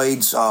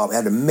droids,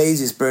 had an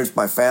amazing experience with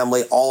my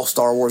family, all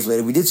Star Wars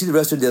related. We did see the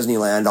rest of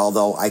Disneyland,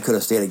 although I could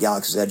have stayed at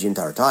Galaxy's Edge the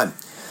entire time.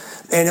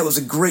 And it was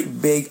a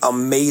great, big,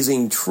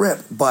 amazing trip.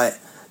 But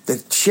the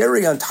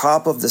cherry on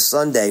top of the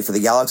sundae for the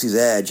Galaxy's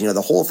Edge,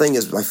 the whole thing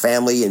is my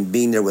family and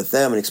being there with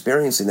them and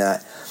experiencing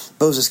that.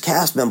 But it was this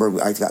cast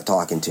member I got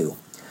talking to.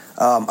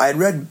 I had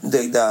read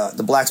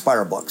the Black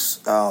Spire books.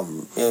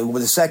 And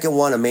with the second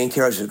one, a main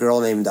character is a girl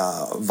named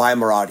Vi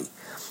Marati.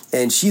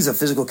 And she's a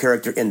physical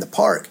character in the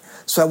park.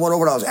 So I went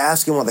over and I was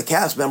asking one of the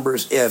cast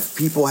members if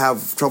people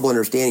have trouble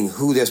understanding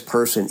who this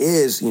person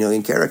is,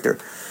 in character.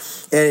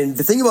 And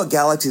the thing about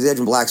Galaxy's Edge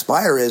and Black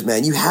Spire is,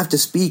 man, you have to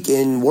speak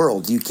in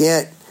worlds. You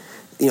can't,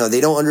 they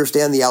don't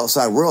understand the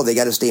outside world. They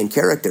got to stay in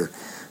character.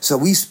 So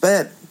we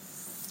spent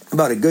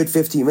about a good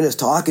 15 minutes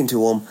talking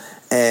to him,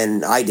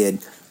 and I did.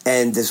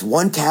 And this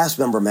one cast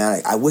member,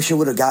 man, I wish I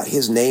would have got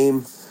his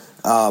name.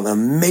 An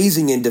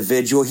amazing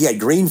individual. He had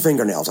green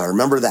fingernails. I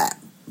remember that.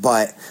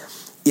 But,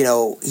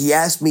 he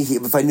asked me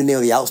if I knew the name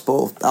of the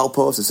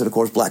outpost. I said, of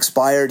course, Black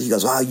Spire. He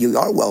goes, you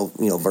are well,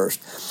 versed.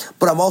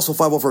 But I'm also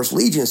 501st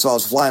Legion, so I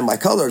was flying my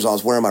colors. I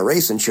was wearing my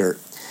racing shirt.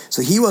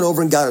 So he went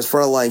over and got his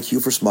front of the line cue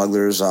for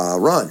Smuggler's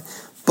Run.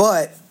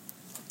 But,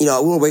 we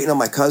were waiting on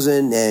my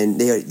cousin,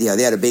 and they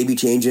had a baby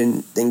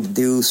changing thing to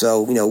do.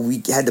 So,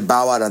 we had to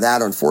bow out of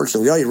that,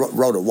 unfortunately. We already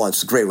rode it once.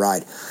 It's a great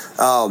ride.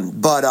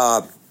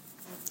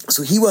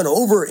 So he went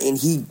over, and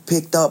he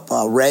picked up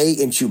Rey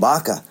and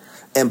Chewbacca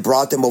and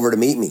brought them over to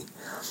meet me.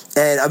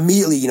 And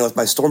immediately, with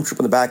my stormtrooper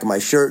in the back of my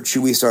shirt,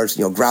 Chewie starts,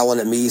 growling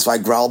at me. So I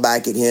growl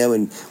back at him,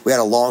 and we had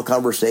a long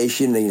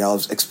conversation. And, I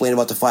was explaining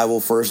about the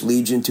 501st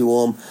Legion to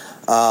him.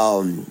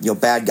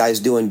 Bad guys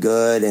doing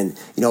good. And,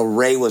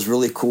 Rey was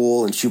really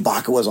cool, and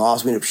Chewbacca was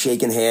awesome. We ended up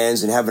shaking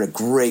hands and having a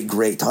great,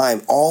 great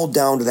time, all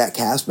down to that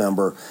cast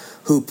member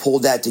who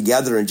pulled that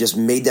together and just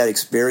made that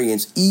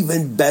experience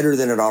even better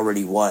than it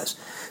already was.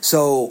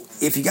 So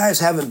if you guys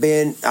haven't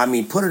been,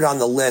 put it on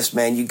the list,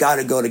 man. You got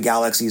to go to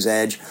Galaxy's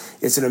Edge.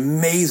 It's an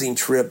amazing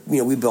trip.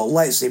 We built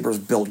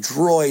lightsabers, built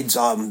droids,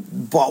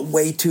 bought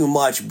way too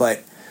much,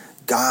 but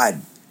God,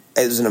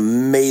 it was an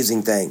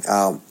amazing thing.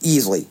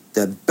 Easily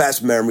the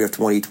best memory of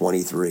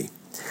 2023.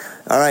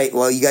 All right,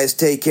 well, you guys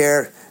take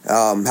care.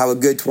 Have a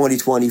good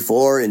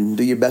 2024 and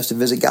do your best to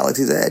visit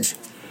Galaxy's Edge.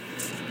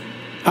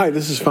 Hi,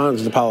 this is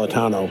Fonz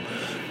Napolitano.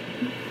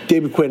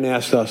 David Quinn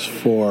asked us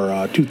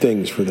for two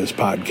things for this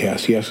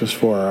podcast. He asked us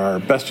for our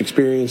best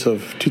experience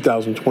of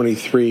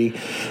 2023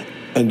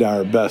 and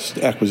our best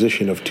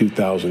acquisition of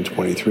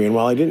 2023. And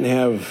while I didn't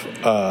have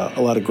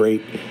a lot of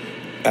great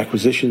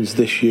acquisitions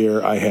this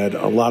year, I had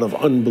a lot of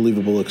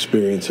unbelievable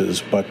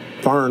experiences. But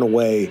far and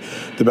away,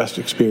 the best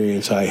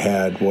experience I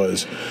had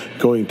was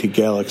going to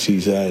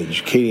Galaxy's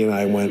Edge. Katie and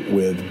I went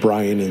with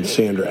Brian and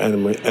Sandra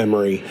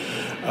Emery.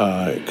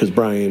 Because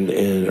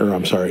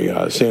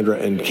Sandra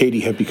and Katie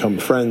have become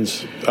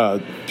friends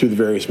through the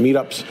various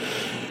meetups.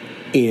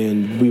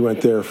 And we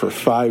went there for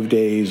 5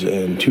 days,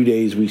 and 2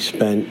 days we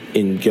spent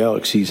in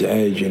Galaxy's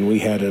Edge, and we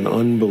had an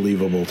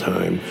unbelievable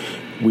time.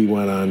 We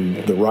went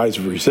on the Rise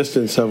of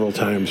Resistance several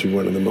times. We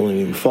went on the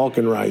Millennium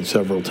Falcon ride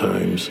several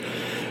times.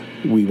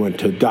 We went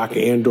to Doc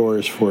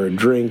Andor's for a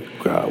drink.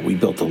 We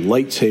built a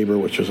lightsaber,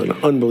 which was an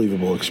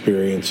unbelievable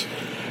experience.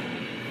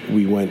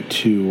 We went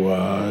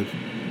to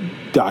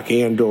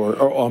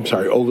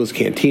Olga's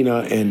Cantina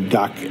and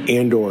Doc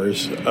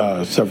Andor's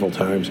several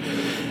times.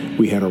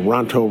 We had a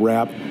Ronto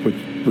wrap, which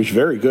was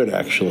very good,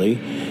 actually.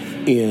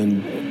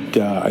 And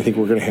I think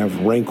we're going to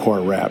have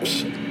Rancor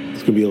wraps.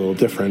 It's going to be a little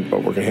different, but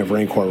we're going to have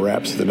Rancor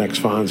wraps at the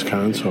next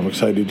FonzCon, so I'm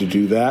excited to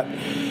do that.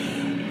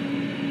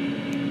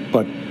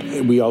 But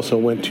we also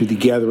went to the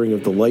Gathering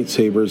of the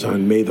Lightsabers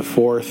on May the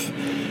 4th,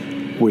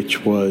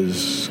 which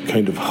was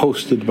kind of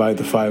hosted by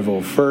the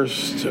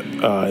 501st.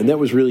 And that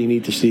was really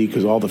neat to see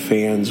because all the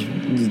fans,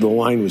 the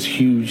line was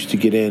huge to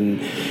get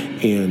in,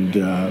 and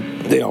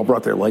they all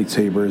brought their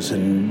lightsabers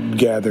and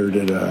gathered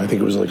at, I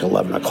think it was like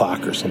 11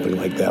 o'clock or something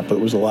like that. But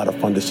it was a lot of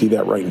fun to see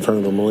that right in front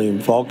of the Millennium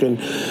Falcon.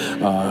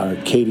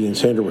 Katie and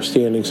Sandra were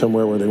standing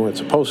somewhere where they weren't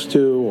supposed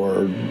to,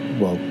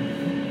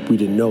 we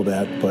didn't know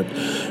that, but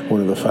one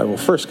of the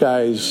 501st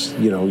guys,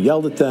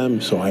 yelled at them,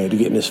 so I had to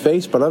get in his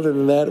face. But other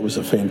than that, it was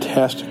a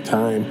fantastic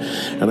time,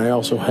 and I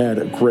also had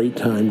a great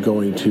time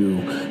going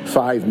to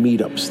 5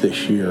 meetups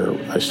this year.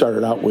 I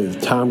started out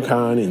with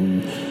TomCon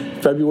in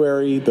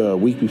February, the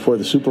week before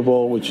the Super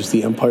Bowl, which is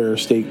the Empire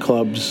State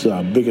Club's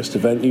biggest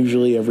event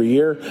usually every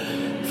year.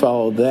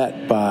 Followed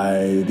that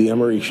by the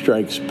Emery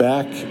Strikes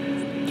Back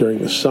during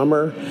the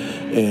summer,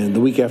 and the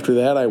week after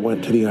that, I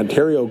went to the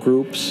Ontario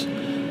groups,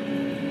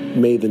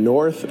 May the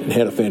North, and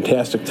had a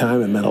fantastic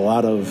time. I met a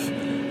lot of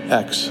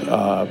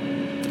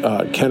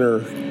ex-Kenner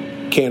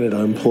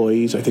Canada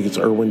employees. I think it's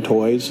Irwin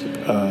Toys.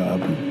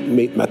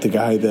 Met the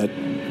guy that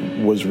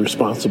was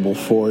responsible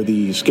for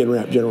the skin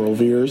wrap General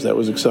Veers. That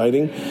was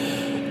exciting.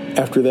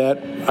 After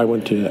that, I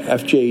went to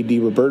F.J. D.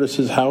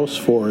 Robertus's house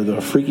for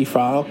the Freaky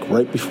Folk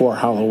right before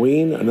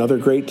Halloween. Another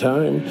great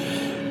time.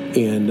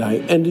 And I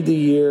ended the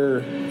year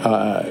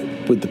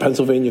with the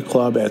Pennsylvania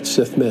Club at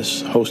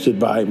Sithmas, hosted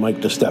by Mike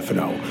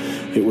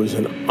DeStefano. It was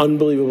an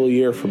unbelievable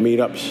year for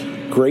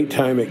meetups. Great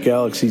time at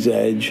Galaxy's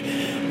Edge.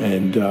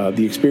 And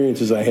the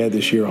experiences I had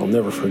this year I'll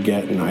never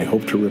forget, and I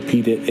hope to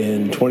repeat it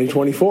in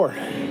 2024.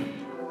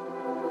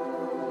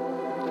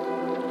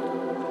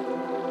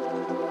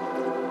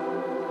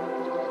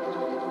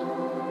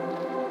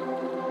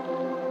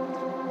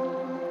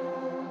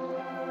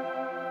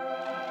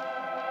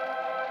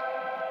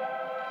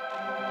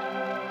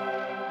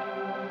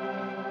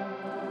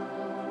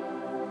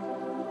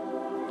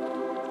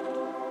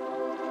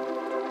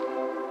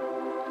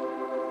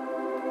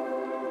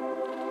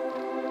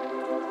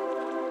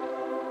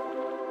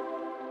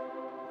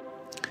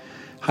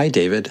 Hi,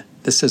 David.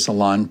 This is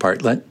Alon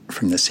Bartlett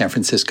from the San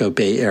Francisco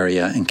Bay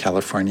Area in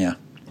California.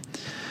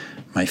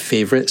 My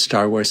favorite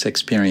Star Wars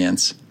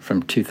experience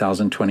from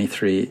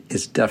 2023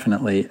 is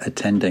definitely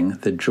attending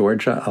the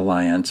Georgia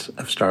Alliance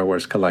of Star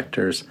Wars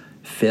Collectors'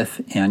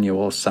 5th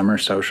annual summer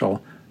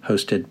social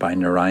hosted by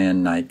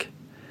Narayan Naik.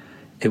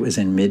 It was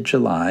in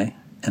mid-July,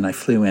 and I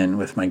flew in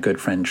with my good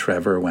friend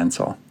Trevor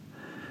Wenzel.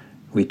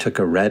 We took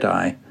a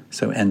red-eye,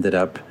 so ended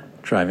up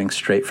driving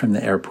straight from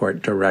the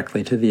airport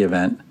directly to the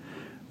event,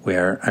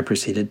 where I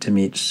proceeded to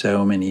meet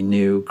so many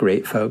new,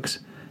 great folks,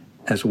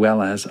 as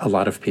well as a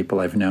lot of people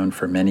I've known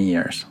for many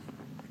years.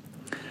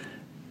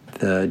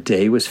 The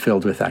day was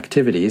filled with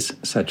activities,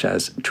 such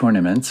as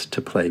tournaments to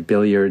play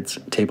billiards,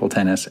 table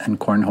tennis, and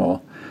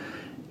cornhole.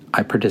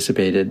 I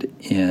participated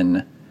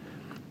in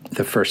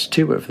the first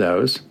 2 of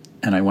those,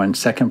 and I won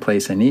second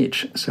place in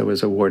each, so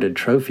was awarded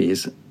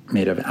trophies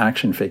made of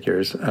action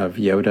figures of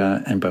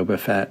Yoda and Boba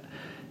Fett,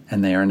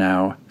 and they are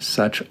now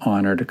such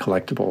honored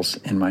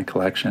collectibles in my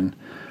collection,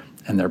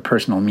 and their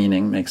personal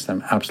meaning makes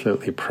them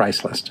absolutely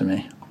priceless to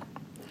me.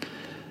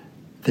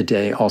 The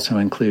day also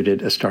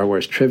included a Star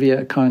Wars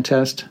trivia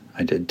contest.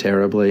 I did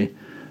terribly.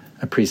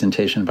 A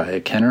presentation by a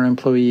Kenner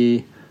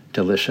employee,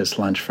 delicious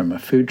lunch from a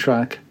food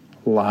truck,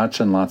 lots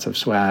and lots of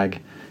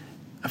swag,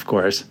 of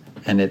course,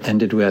 and it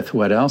ended with,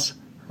 what else?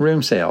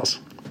 Room sales.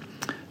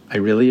 I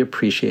really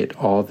appreciate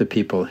all the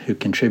people who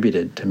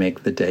contributed to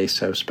make the day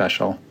so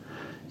special,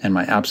 and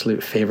my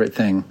absolute favorite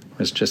thing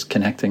was just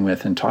connecting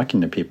with and talking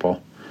to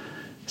people.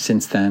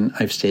 Since then,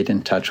 I've stayed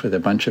in touch with a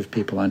bunch of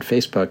people on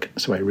Facebook,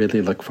 so I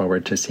really look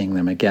forward to seeing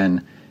them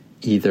again,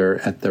 either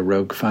at the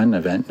Rogue Fun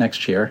event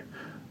next year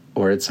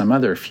or at some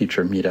other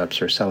future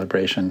meetups or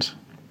celebrations.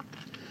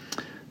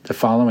 The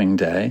following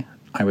day,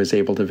 I was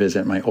able to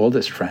visit my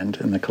oldest friend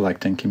in the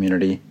collecting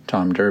community,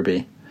 Tom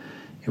Derby.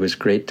 It was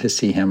great to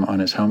see him on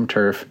his home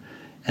turf,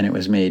 and it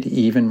was made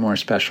even more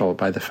special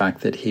by the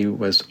fact that he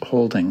was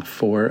holding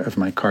 4 of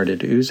my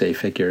carded Uze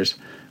figures,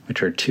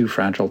 which are too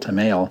fragile to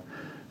mail,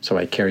 so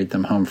I carried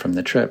them home from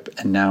the trip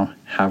and now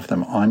have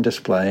them on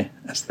display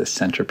as the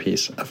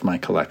centerpiece of my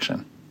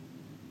collection.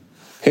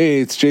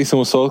 Hey, it's Jason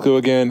Wasolko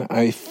again.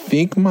 I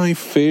think my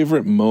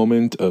favorite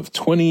moment of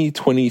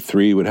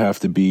 2023 would have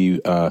to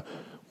be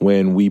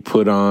when we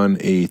put on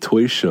a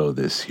toy show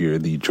this year,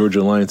 the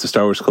Georgia Alliance of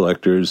Star Wars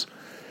Collectors,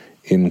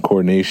 in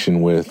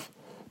coordination with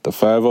the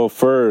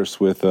 501st,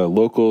 with a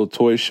local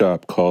toy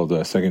shop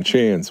called Second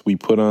Chance. We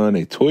put on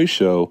a toy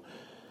show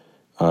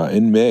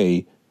in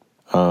May,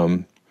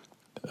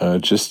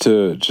 just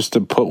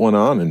to put one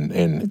on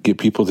and get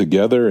people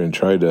together and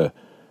try to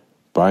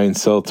buy and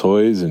sell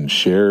toys and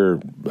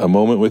share a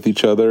moment with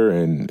each other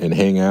and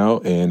hang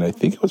out. And I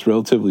think it was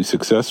relatively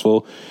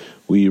successful.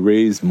 We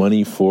raised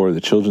money for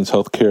the Children's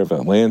Healthcare of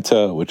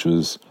Atlanta, which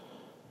was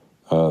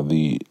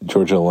the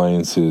Georgia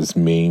Alliance's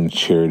main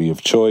charity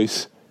of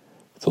choice.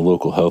 It's a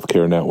local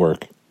healthcare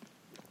network.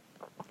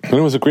 And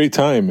it was a great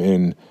time,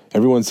 and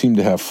everyone seemed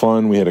to have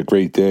fun. We had a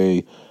great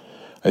day.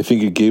 I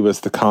think it gave us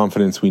the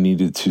confidence we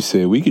needed to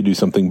say we could do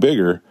something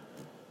bigger,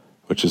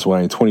 which is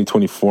why in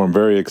 2024 I'm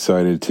very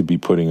excited to be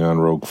putting on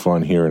Rogue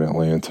Fun here in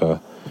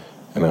Atlanta,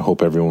 and I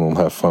hope everyone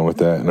will have fun with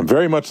that. And I'm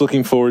very much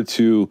looking forward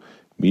to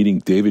meeting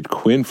David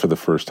Quinn for the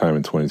first time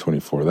in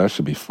 2024. That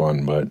should be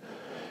fun. But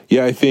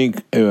yeah, I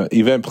think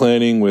event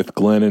planning with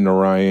Glenn and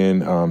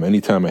Narayan,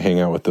 anytime I hang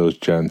out with those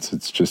gents,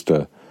 it's just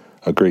a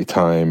great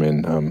time,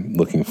 and I'm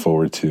looking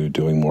forward to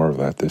doing more of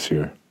that this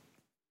year.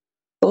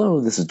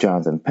 Hello, this is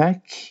Jonathan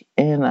Peck,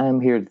 and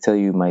I'm here to tell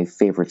you my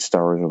favorite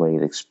Star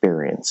Wars-related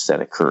experience that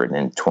occurred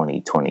in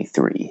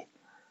 2023.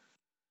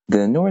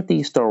 The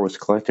Northeast Star Wars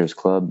Collectors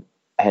Club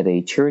had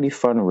a charity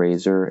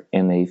fundraiser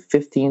and a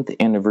 15th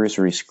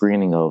anniversary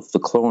screening of The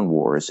Clone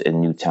Wars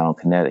in Newtown,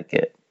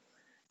 Connecticut,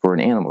 for an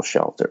animal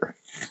shelter.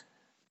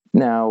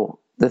 Now,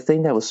 the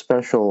thing that was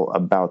special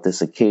about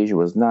this occasion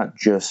was not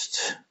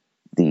just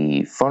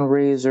the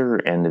fundraiser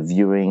and the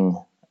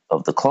viewing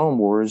of the Clone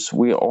Wars.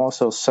 We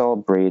also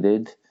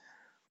celebrated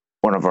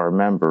one of our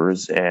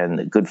members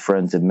and good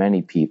friends of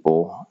many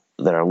people,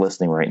 that are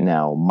listening right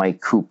now,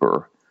 Mike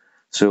Cooper.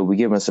 So we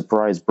gave him a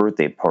surprise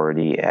birthday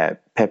party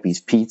at Pepe's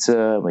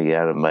Pizza. We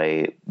got him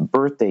a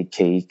birthday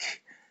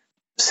cake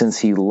since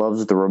he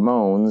loves the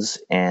Ramones,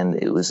 and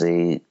it was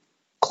a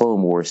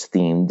Clone Wars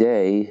themed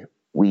day.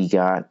 We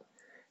got,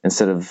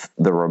 instead of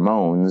the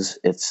Ramones,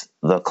 it's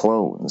the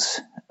Clones,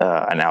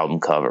 an album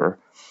cover.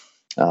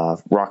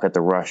 Rocket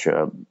to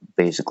Russia,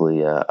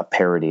 basically a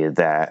parody of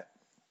that.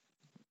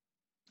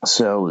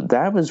 So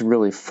that was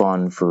really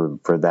fun for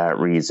that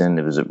reason.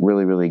 It was a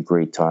really, really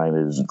great time.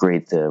 It was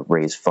great to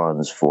raise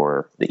funds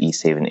for the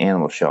East Haven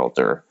Animal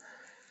Shelter.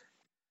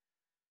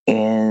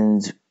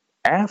 And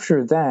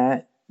after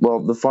that,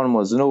 well, the fun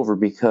wasn't over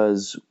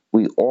because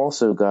we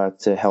also got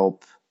to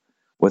help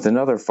with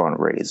another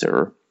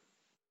fundraiser.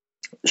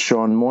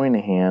 Sean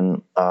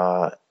Moynihan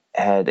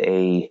had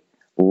a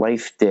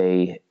Life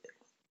Day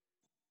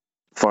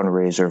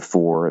fundraiser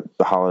for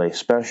the holiday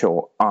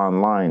special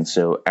online.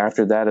 So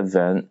after that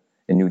event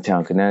in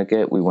Newtown,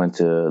 Connecticut, we went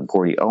to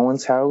Gordy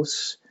Owen's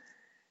house,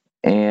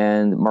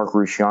 and Mark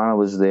Rusciano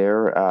was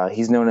there.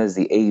 He's known as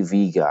the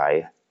AV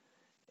guy,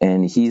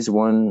 and he's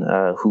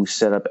one who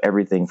set up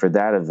everything for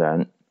that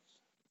event,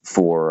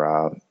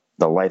 for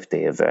the Life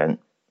Day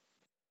event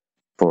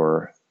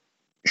for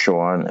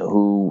Sean,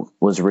 who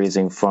was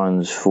raising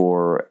funds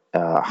for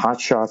Hot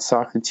Shot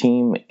soccer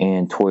team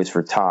and Toys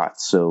for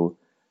Tots. So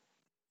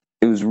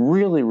it was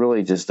really,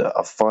 really just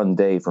a fun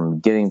day from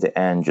beginning to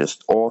end,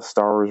 just all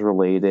Star Wars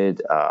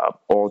related,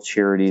 all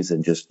charities,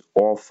 and just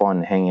all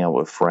fun hanging out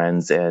with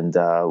friends. And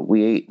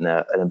we ate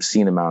an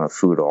obscene amount of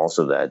food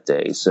also that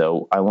day.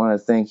 So I want to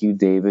thank you,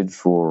 David,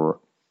 for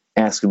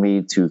asking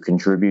me to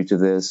contribute to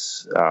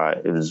this.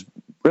 It was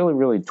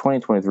really,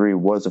 2023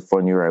 was a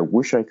fun year. I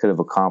wish I could have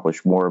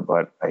accomplished more,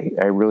 but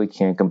I really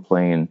can't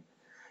complain.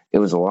 It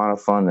was a lot of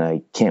fun, and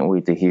I can't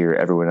wait to hear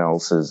everyone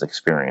else's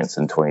experience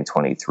in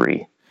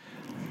 2023.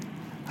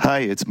 Hi,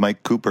 it's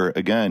Mike Cooper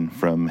again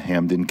from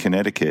Hamden,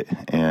 Connecticut,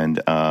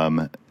 and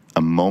a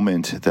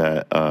moment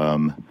that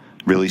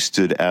really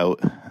stood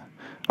out,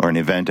 or an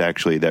event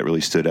actually that really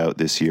stood out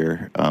this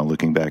year,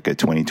 looking back at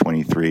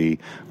 2023,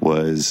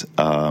 was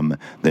the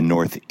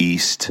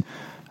Northeast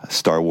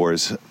Star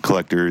Wars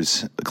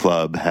Collectors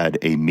Club had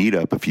a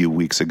meetup a few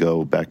weeks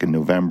ago back in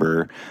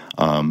November,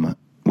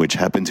 which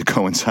happened to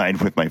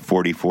coincide with my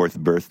 44th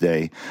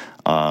birthday,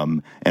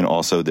 and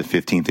also the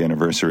 15th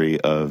anniversary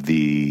of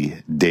the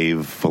Dave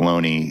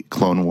Filoni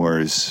Clone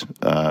Wars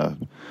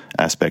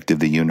aspect of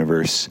the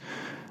universe.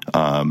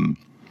 The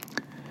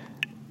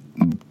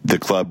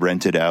club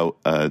rented out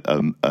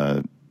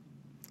a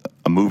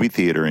movie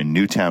theater in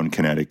Newtown,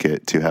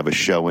 Connecticut, to have a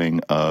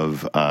showing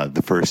of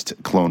the first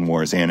Clone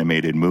Wars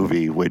animated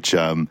movie, which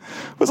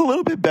was a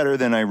little bit better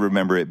than I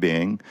remember it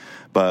being.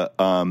 But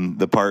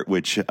the part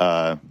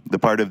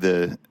of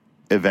the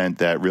event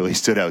that really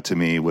stood out to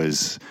me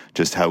was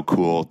just how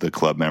cool the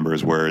club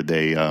members were.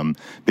 They,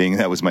 being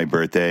that was my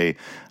birthday,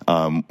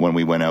 when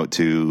we went out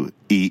to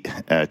eat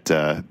at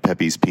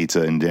Pepe's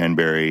Pizza in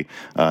Danbury,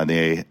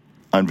 they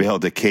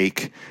unveiled a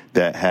cake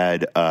that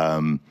had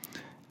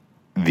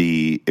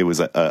it was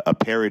a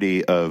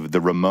parody of the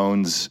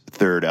Ramones'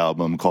 third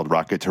album called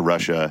Rocket to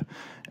Russia,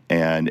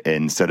 and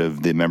instead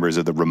of the members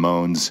of the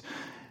Ramones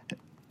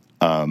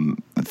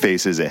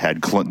faces, it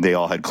had they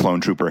all had Clone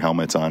Trooper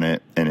helmets on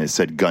it, and it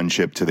said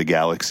 "Gunship to the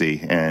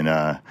Galaxy," and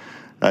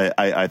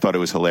I thought it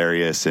was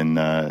hilarious, and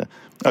I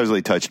was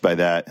really touched by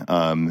that,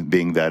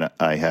 being that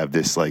I have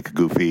this like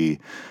goofy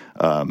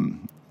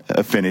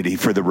affinity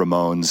for the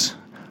Ramones.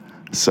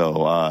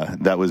 So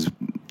that was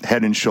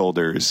head and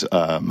shoulders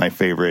my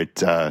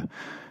favorite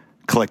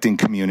collecting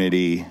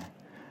community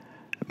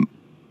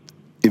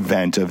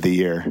event of the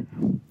year.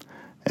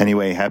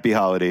 Anyway, happy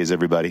holidays,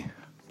 everybody.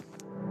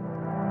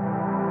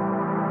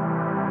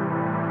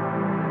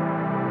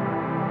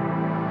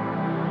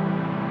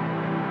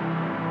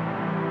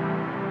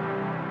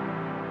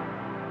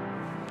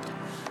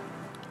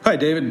 Hi,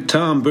 David.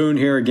 Tom Boone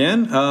here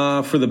again.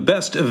 For the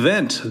best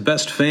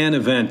fan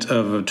event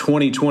of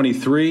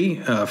 2023,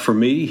 for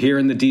me here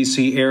in the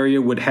D.C.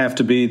 area would have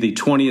to be the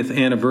 20th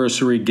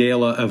anniversary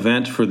gala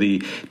event for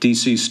the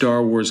D.C.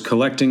 Star Wars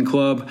Collecting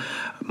Club.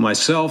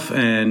 Myself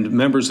and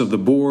members of the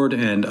board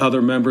and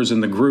other members in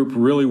the group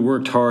really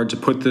worked hard to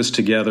put this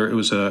together. It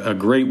was a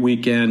great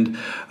weekend.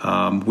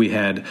 We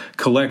had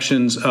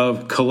collections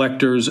of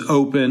collectors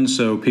open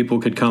so people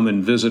could come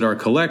and visit our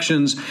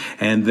collections.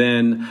 And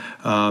then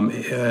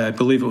I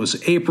believe it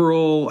was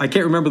April. I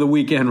can't remember the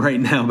weekend right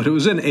now, but it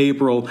was in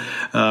April,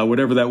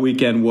 whatever that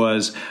weekend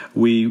was.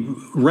 We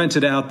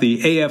rented out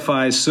the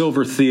AFI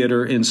Silver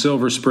Theater in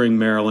Silver Spring,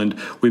 Maryland.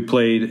 We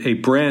played a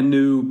brand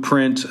new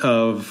print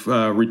of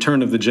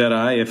Return of the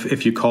Jedi,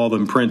 if you call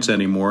them prints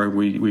anymore.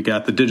 We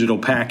got the digital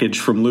package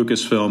from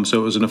Lucasfilm, so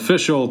it was an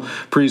official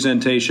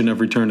presentation of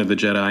Return of the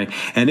Jedi.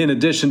 And in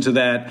addition to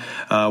that,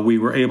 we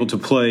were able to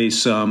play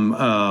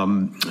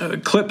some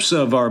clips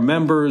of our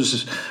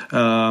members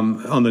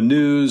on the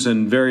news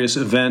and various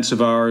events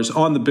of ours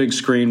on the big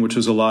screen, which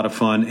was a lot of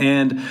fun,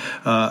 and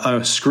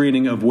a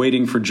screening of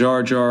Waiting for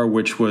Jar Jar,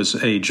 which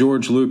was a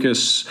George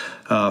Lucas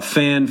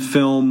fan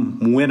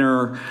film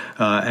winner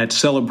at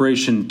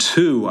Celebration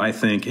 2, I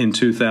think, in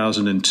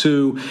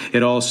 2002.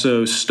 It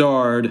also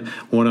starred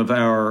one of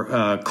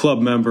our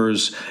club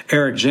members,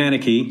 Eric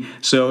Janicki.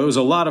 So it was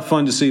a lot of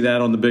fun to see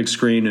that on the big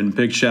screen, and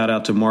big shout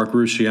out to Mark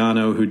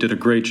Rusciano, who did a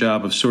great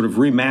job of sort of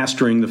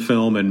remastering the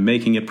film and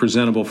making it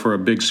presentable for a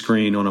big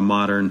screen on a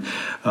modern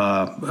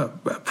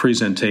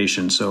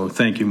presentation. So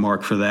thank you,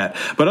 Mark, for that.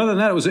 But other than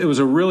that, it was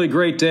a really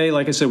great day.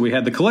 Like I said, we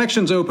had the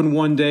collections open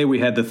one day, we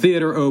had the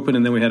theater open,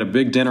 and then we had a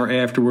big dinner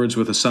afterwards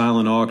with a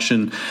silent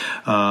auction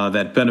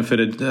that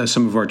benefited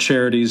some of our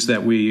charities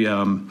that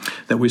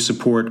we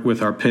support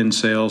with our pin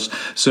sales.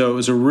 So it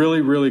was a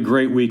really, really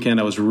great weekend.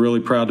 I was really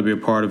proud to be a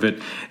part of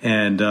it,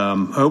 and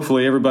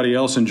hopefully everybody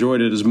else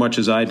enjoyed it as much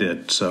as I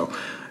did. So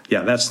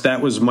yeah,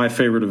 that was my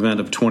favorite event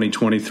of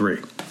 2023.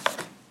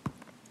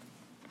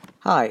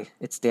 Hi,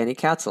 it's Danny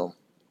Katzel.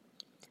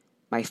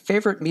 My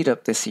favorite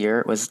meetup this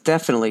year was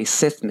definitely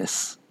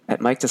Sithmas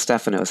at Mike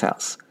DeStefano's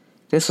house.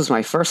 This was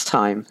my first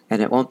time,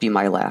 and it won't be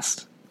my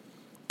last.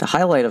 The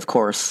highlight, of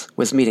course,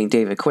 was meeting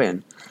David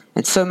Quinn,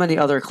 and so many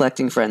other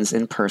collecting friends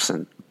in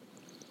person.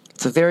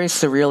 It's a very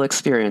surreal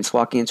experience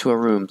walking into a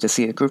room to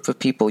see a group of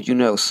people you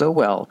know so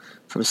well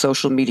from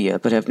social media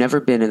but have never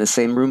been in the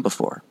same room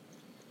before.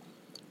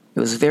 It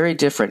was very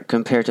different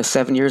compared to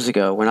 7 years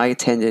ago when I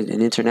attended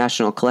an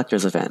international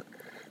collectors event.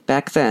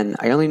 Back then,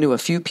 I only knew a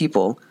few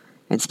people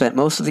and spent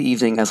most of the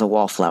evening as a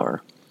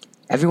wallflower.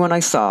 Everyone I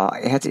saw,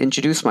 I had to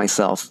introduce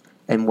myself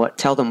and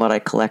tell them what I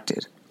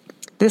collected.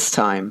 This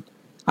time,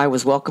 I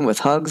was welcomed with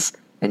hugs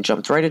and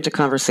jumped right into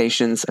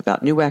conversations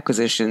about new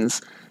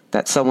acquisitions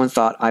that someone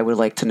thought I would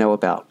like to know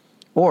about,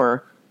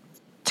 or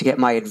to get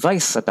my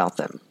advice about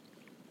them.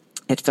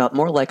 It felt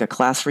more like a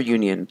class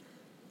reunion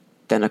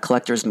than a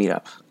collector's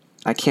meetup.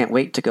 I can't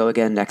wait to go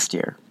again next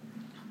year.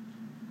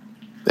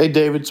 Hey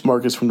David, it's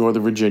Marcus from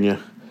Northern Virginia.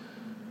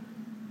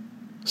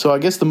 So I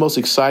guess the most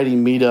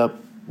exciting meetup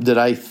that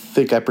I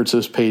think I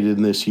participated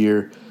in this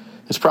year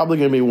is probably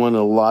going to be one that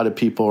a lot of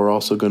people are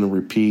also going to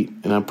repeat,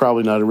 and I'm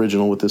probably not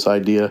original with this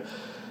idea,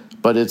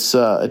 but it's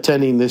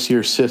attending this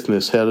year's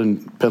Sithmas held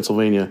in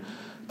Pennsylvania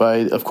by,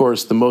 of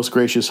course, the most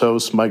gracious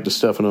host, Mike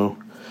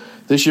DeStefano.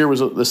 This year was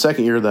the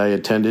second year that I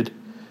attended,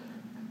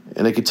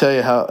 and I can tell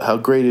you how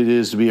great it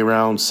is to be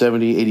around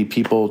 70, 80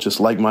 people, just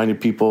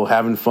like-minded people,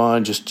 having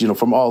fun, just,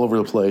 from all over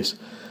the place.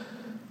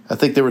 I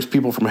think there was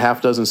people from half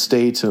a dozen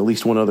states and at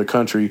least one other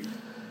country,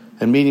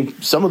 and meeting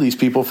some of these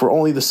people for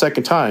only the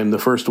second time. The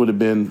first would have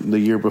been the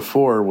year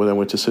before when I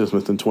went to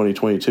Sithmas in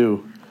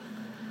 2022.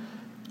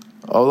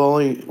 Although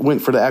I only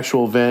went for the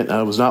actual event,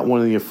 I was not one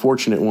of the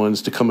unfortunate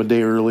ones to come a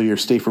day early or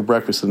stay for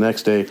breakfast the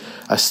next day.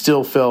 I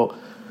still felt,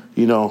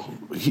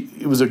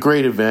 it was a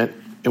great event.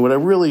 And what I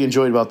really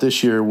enjoyed about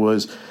this year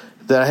was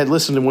that I had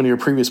listened to one of your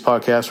previous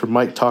podcasts where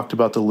Mike talked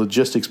about the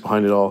logistics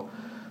behind it all.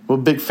 I'm a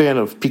big fan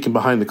of peeking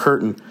behind the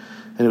curtain,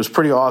 and it was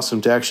pretty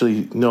awesome to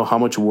actually know how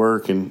much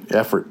work and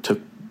effort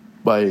took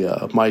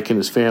by Mike and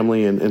his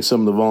family and some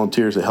of the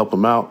volunteers that help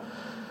him out.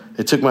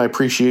 It took my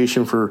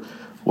appreciation for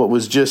what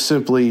was just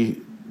simply,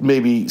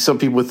 maybe some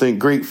people would think,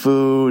 great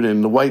food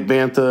and the white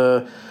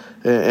bantha,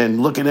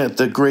 and looking at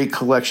the great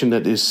collection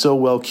that is so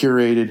well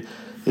curated.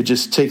 It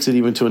just takes it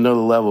even to another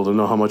level to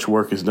know how much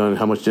work is done and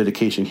how much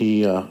dedication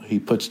he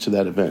puts to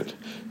that event.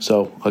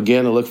 So,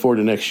 again, I look forward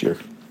to next year.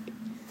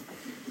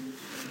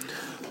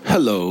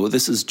 Hello,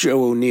 this is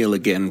Joe O'Neill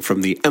again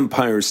from the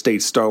Empire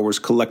State Star Wars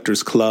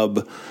Collectors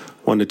Club.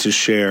 Wanted to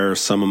share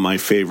some of my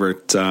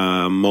favorite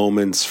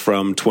moments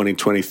from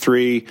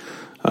 2023.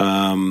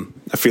 I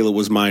feel it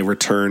was my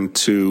return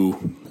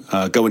to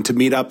going to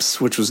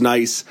meetups, which was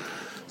nice.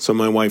 So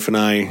my wife and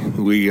I,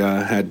 we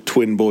had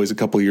twin boys a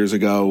couple years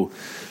ago.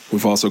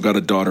 We've also got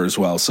a daughter as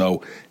well.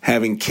 So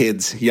having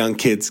kids, young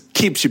kids,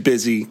 keeps you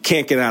busy.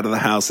 Can't get out of the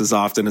house as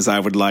often as I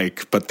would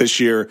like. But this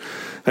year,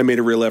 I made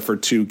a real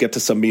effort to get to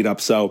some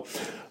meetups. So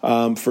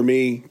for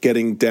me,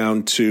 getting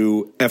down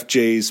to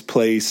FJ's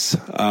place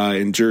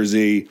in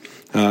Jersey,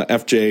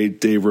 FJ,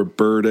 Dave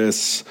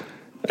Robertus,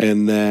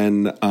 and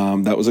then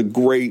that was a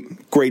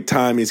great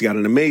time. He's got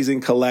an amazing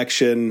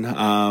collection.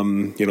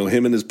 Him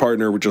and his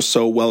partner were just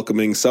so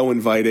welcoming, so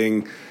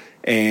inviting,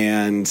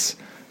 and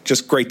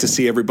just great to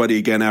see everybody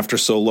again after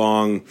so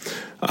long.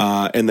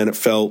 And then it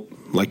felt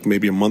like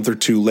maybe a month or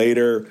two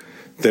later,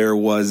 there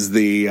was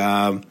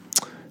the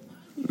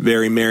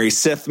Very Merry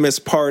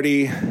Sithmas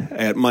party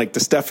at Mike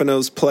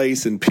DeStefano's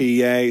place in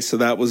PA. So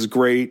that was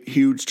great.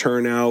 Huge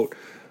turnout.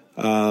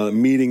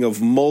 Meeting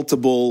of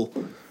multiple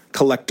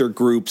collector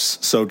groups.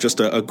 So just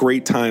a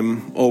great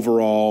time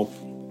overall.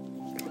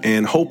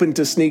 And hoping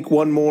to sneak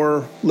one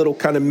more little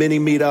kind of mini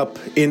meetup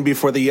in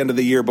before the end of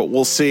the year, but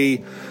we'll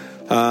see.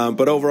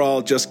 But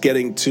overall, just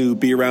getting to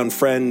be around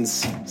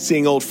friends,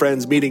 seeing old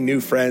friends, meeting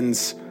new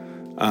friends.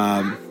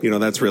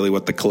 That's really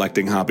what the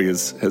collecting hobby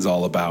is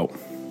all about.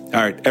 All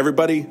right,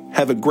 everybody,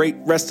 have a great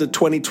rest of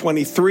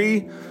 2023,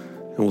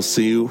 and we'll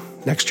see you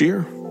next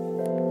year.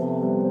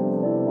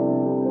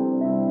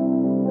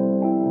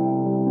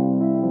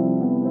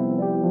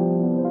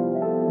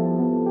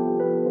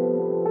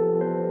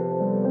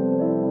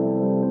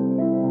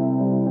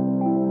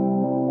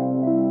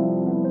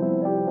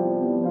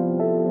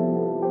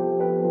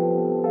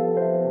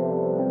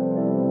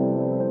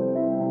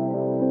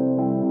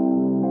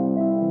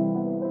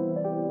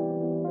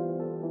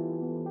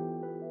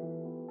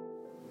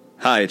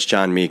 Hi, it's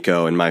John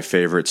Miko, and my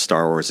favorite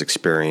Star Wars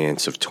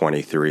experience of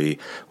 23,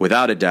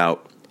 without a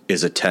doubt,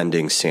 is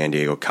attending San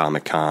Diego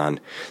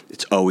Comic-Con.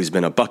 It's always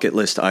been a bucket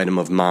list item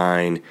of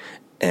mine,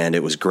 and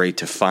it was great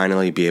to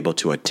finally be able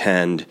to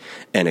attend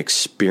and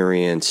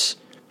experience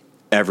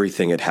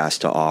everything it has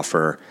to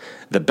offer.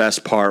 The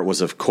best part was,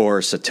 of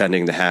course,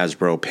 attending the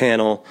Hasbro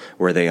panel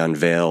where they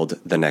unveiled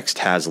the next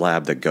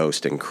HasLab, the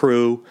Ghost and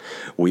Crew.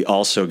 We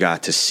also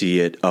got to see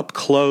it up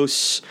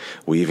close.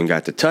 We even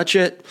got to touch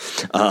it.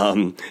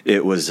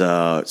 It was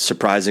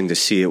surprising to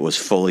see it was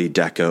fully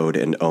decoed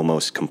and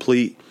almost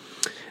complete.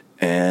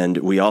 And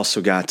we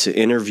also got to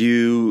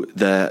interview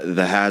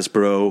the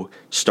Hasbro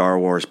Star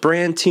Wars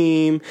brand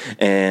team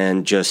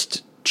and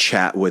just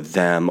chat with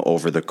them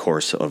over the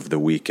course of the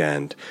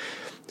weekend.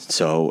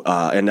 So,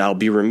 and I'll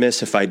be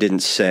remiss if I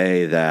didn't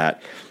say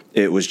that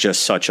it was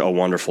just such a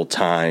wonderful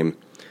time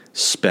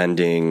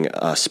spending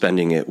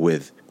it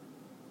with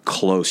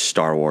close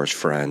Star Wars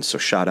friends. So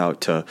shout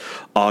out to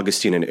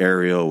Augustine and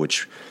Ariel,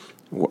 which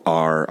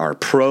are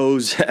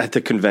pros at the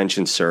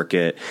convention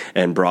circuit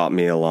and brought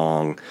me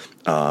along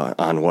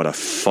on what a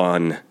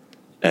fun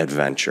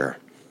adventure.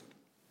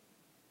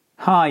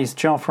 Hi, it's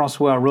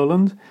Jean-Francois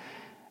Roland,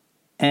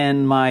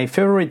 and my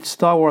favorite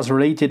Star Wars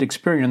related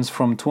experience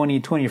from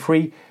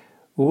 2023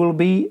 will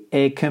be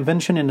a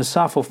convention in the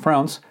south of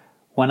France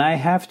when I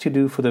have to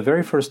do for the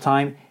very first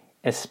time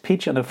a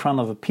speech in the front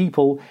of the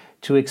people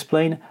to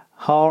explain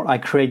how I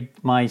create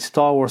my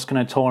Star Wars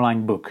Canon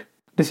Line book.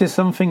 This is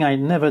something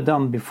I'd never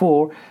done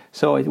before,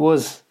 so it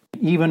was,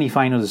 even if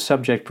I know the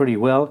subject pretty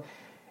well,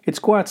 it's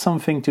quite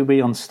something to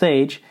be on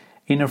stage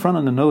in front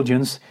of an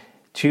audience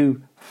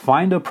to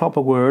find a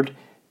proper word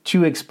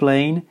to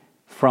explain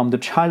from the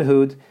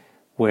childhood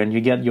when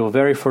you get your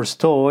very first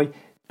toy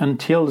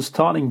until the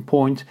starting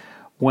point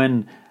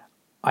when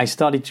I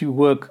started to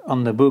work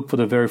on the book for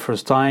the very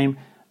first time,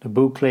 the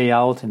book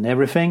layout and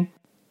everything,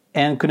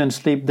 and couldn't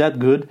sleep that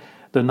good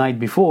the night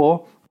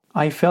before.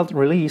 I felt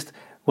released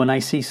when I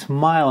see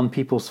smile on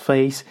people's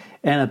face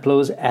and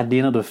applause at the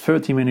end of the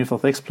 30 minutes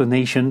of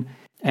explanation,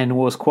 and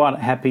was quite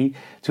happy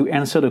to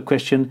answer the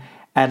question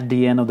at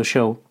the end of the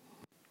show.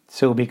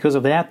 So because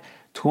of that,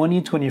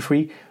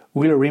 2023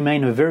 will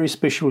remain a very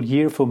special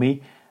year for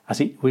me, as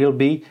it will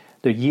be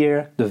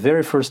the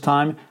very first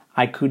time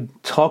I could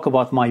talk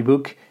about my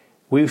book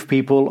with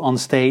people on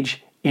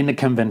stage in a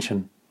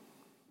convention.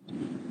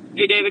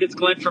 Hey David, it's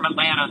Glenn from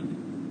Atlanta.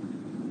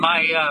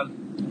 My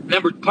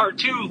part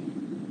two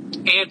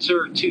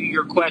answer to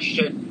your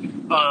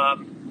question,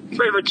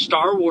 favorite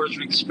Star Wars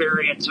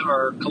experience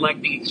or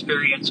collecting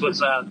experience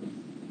was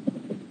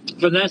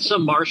Vanessa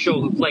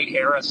Marshall, who played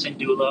Hera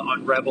Syndulla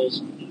on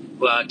Rebels,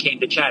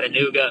 came to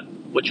Chattanooga,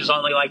 which was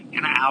only like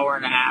an hour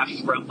and a half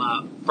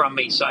from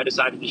me, so I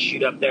decided to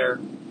shoot up there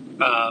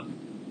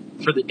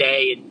for the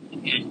day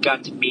and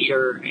got to meet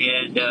her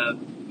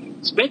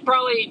and spent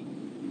probably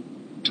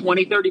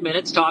 20, 30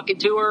 minutes talking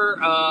to her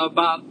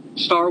about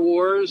Star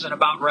Wars and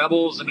about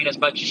Rebels. I mean, as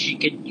much as she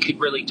could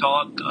really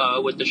talk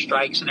with the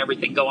strikes and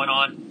everything going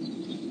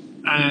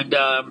on. And,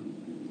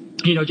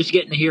 just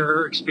getting to hear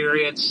her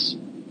experiences,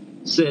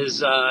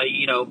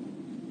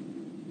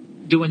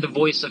 doing the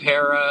voice of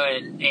Hera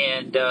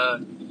and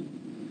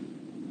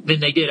then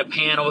they did a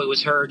panel. It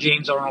was her,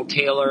 James Arnold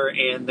Taylor,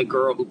 and the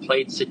girl who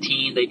played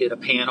Satine. They did a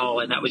panel,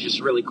 and that was just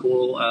really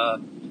cool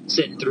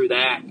sitting through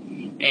that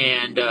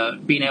and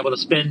being able to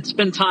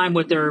spend time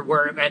with her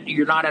where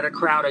you're not at a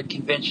crowded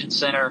convention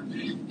center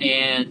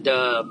and,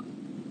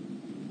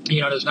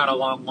 there's not a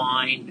long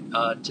line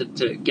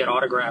to get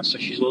autographs, so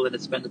she's willing to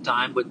spend the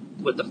time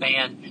with the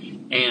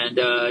fan. And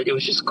it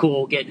was just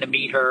cool getting to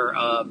meet her,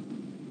 and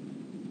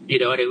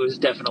it was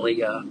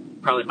definitely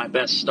probably my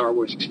best Star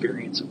Wars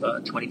experience of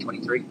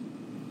 2023.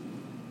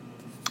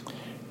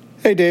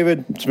 Hey,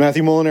 David. It's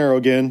Matthew Molinaro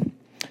again.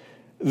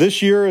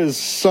 This year, as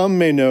some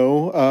may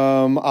know,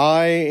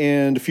 I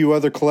and a few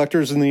other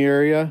collectors in the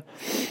area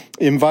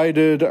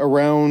invited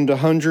around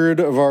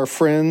 100 of our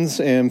friends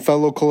and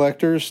fellow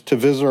collectors to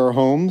visit our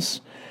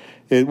homes.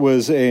 It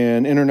was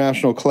an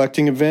international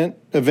collecting event.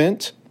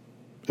 They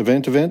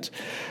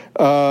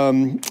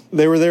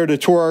were there to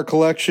tour our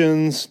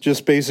collections,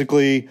 just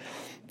basically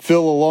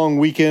fill a long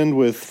weekend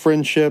with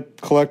friendship,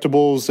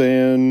 collectibles,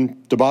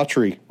 and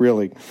debauchery,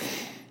 really.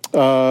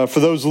 For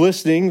those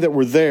listening that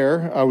were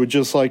there, I would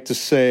just like to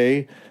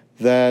say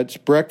that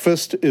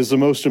breakfast is the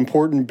most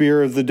important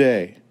beer of the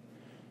day.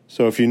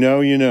 So if you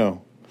know, you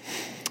know.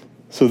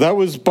 So that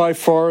was by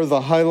far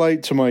the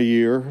highlight to my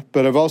year,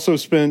 but I've also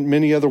spent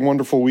many other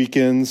wonderful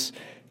weekends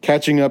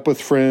catching up with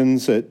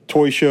friends at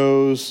toy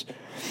shows,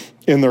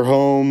 in their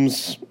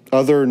homes,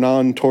 other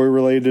non-toy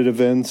related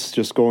events,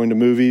 just going to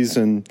movies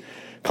and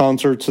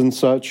concerts and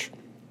such.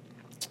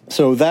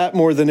 So that,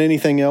 more than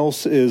anything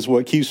else, is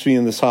what keeps me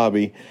in this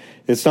hobby.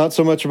 It's not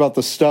so much about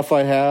the stuff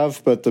I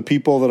have, but the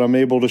people that I'm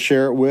able to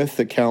share it with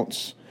that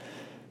counts.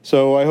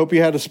 So I hope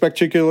you had a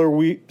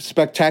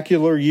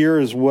spectacular year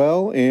as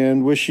well,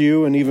 and wish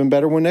you an even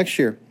better one next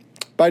year.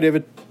 Bye,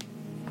 David.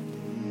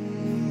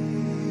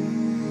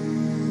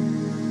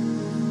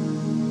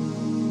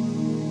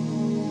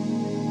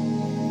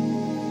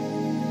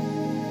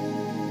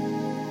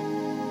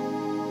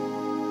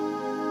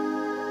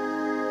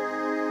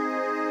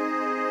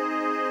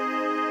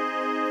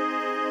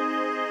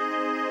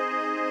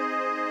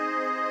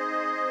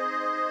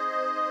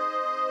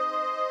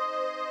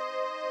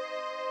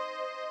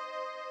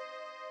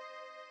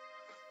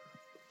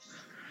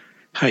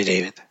 Hi,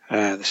 David.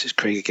 This is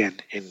Craig again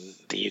in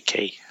the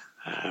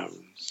UK.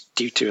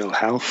 Due to ill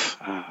health,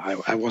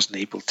 I wasn't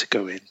able to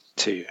go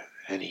into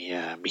any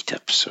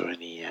meetups or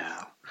any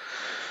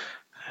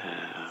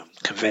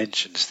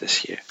conventions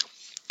this year.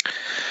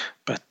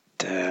 But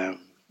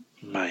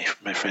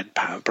my friend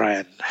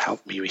Brian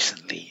helped me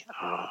recently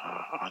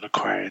on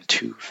acquiring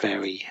two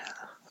very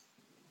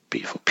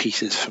beautiful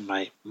pieces for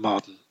my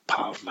modern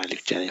part of my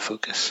Luke Jelly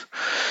focus,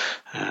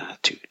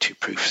 two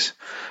proofs.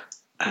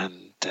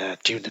 And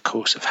during the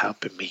course of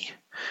helping me,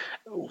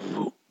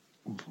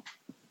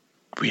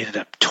 we ended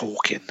up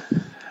talking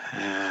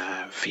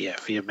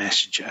via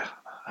Messenger,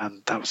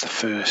 and that was the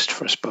first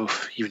for us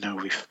both, even though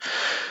we've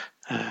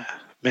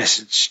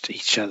messaged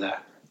each other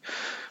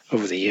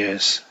over the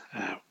years.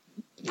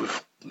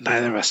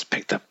 Neither of us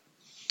picked up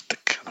the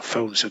kind of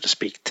phone, so to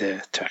speak,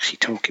 to actually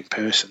talk in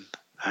person,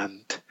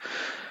 and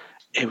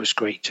it was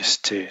great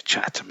just to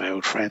chat to my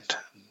old friend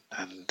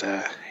and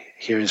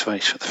hear his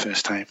voice for the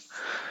first time.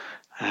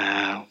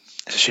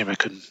 It's a shame I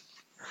couldn't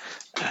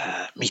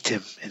meet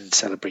him in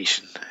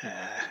Celebration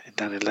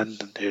down in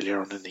London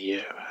earlier on in the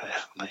year.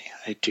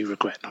 I do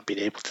regret not being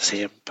able to see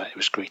him, but it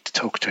was great to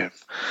talk to him,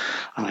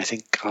 and I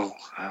think I'll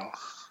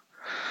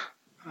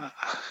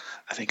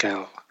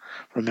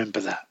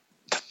remember that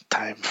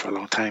time for a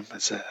long time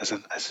as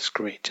it's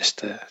great just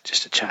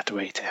to chat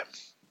away to him.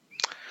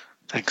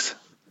 Thanks.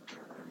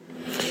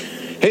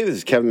 Hey, this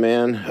is Kevin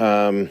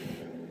Mann.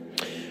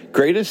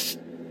 Greatest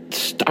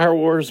Star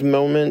Wars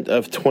moment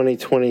of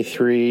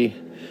 2023.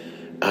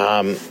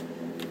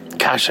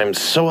 Gosh, I'm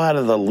so out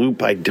of the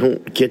loop. I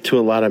don't get to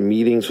a lot of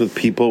meetings with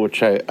people,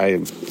 which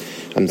I'm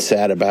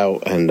sad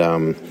about, and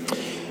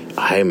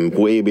I'm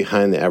way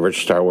behind the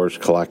average Star Wars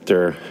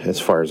collector as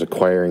far as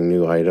acquiring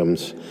new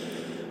items.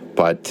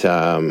 But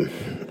I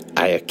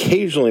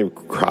occasionally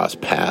cross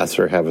paths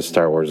or have a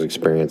Star Wars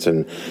experience,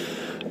 and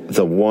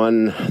the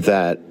one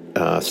that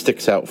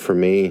sticks out for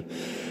me,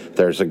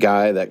 there's a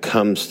guy that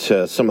comes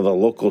to some of the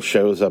local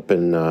shows up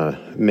in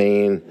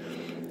Maine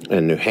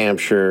and New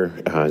Hampshire.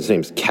 His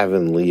name's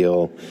Kevin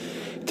Leal.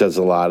 Does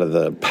a lot of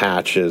the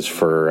patches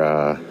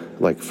for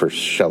for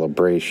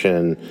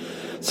celebration,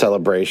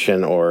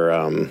 or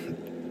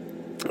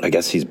I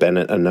guess he's been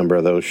at a number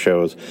of those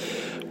shows.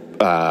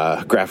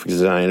 Graphic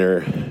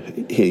designer.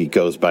 He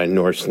goes by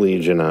Norse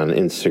Legion on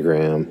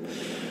Instagram.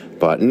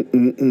 But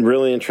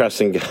really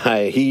interesting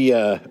guy. He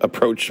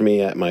approached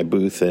me at my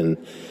booth in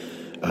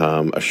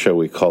a show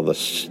we call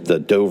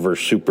the Dover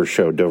Super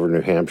Show, Dover, New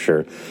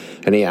Hampshire,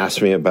 and he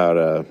asked me about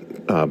a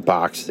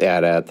boxed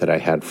AT-AT that I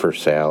had for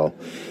sale.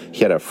 He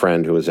had a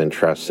friend who was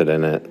interested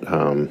in it.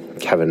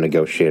 Kevin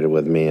negotiated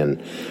with me,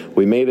 and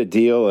we made a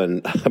deal,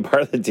 and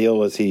part of the deal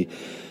was he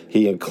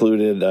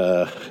included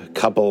a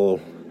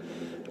couple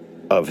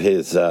of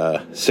his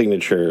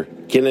signature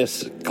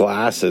Guinness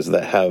glasses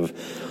that have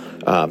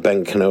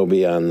Ben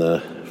Kenobi on the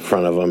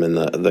front of them and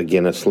the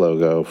Guinness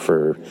logo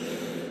for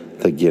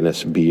the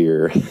Guinness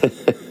beer.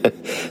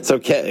 So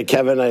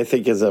Kevin, I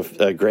think, is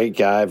a great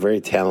guy, very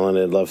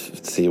talented. Love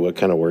to see what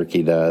kind of work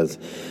he does.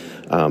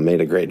 Made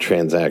a great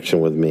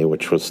transaction with me,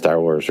 which was Star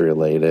Wars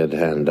related,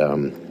 and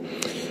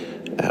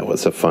that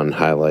was a fun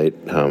highlight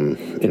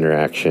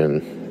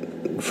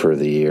interaction for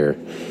the year.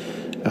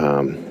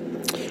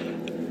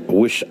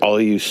 Wish all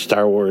you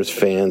Star Wars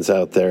fans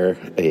out there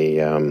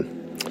a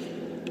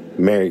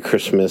Merry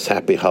Christmas,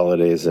 Happy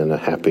Holidays, and a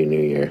Happy New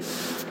Year.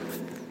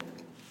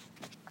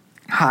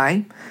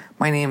 Hi,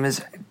 my name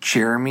is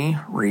Jeremy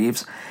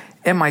Reeves,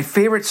 and my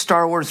favorite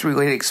Star Wars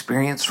related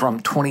experience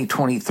from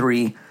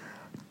 2023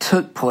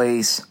 took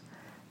place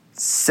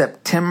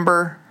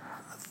September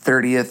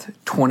 30th,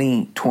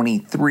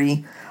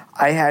 2023.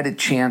 I had a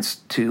chance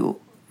to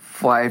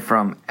fly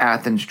from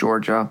Athens,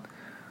 Georgia,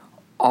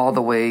 all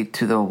the way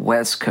to the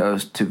West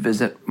Coast to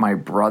visit my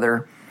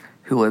brother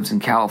who lives in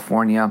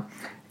California.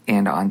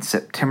 And on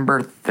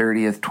September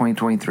 30th,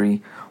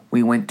 2023,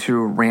 we went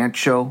to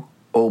Rancho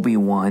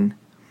Obi-Wan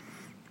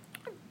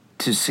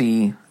to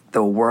see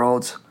the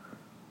world's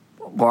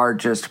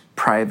largest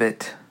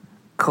private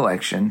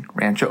collection,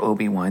 Rancho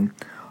Obi-Wan,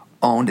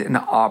 owned and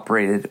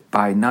operated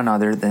by none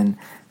other than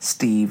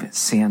Steve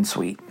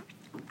Sansweet.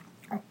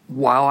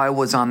 While I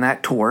was on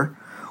that tour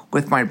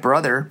with my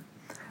brother,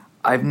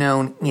 I've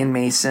known Ian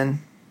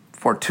Mason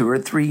for 2 or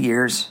 3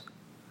 years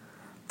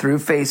through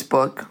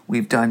Facebook.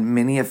 We've done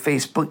many a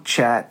Facebook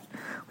chat.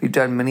 We've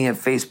done many a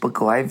Facebook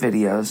live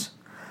videos.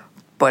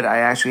 But I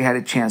actually had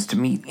a chance to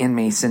meet Ian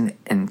Mason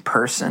in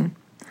person.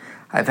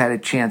 I've had a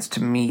chance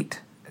to meet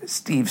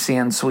Steve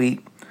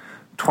Sansweet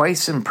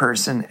twice in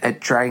person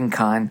at Dragon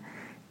Con,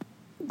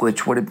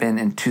 which would have been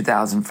in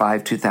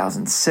 2005,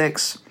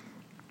 2006,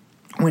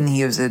 when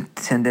he was an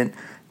attendant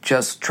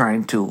just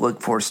trying to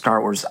look for Star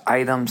Wars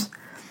items.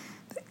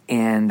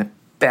 And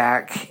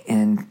back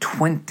in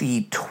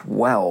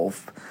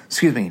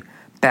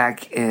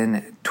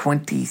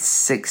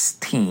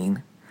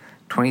 2016,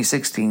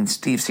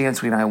 Steve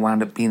Sansweet and I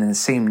wound up being in the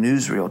same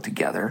newsreel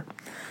together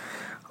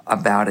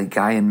about a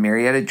guy in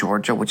Marietta,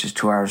 Georgia, which is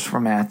 2 hours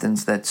from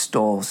Athens, that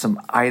stole some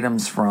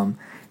items from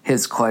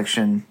his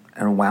collection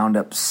and wound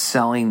up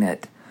selling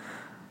it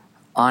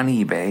on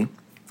eBay.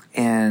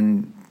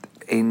 And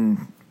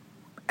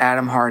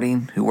Adam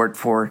Harding, who worked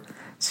for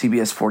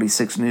CBS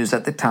 46 News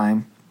at the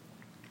time,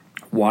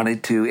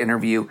 wanted to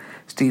interview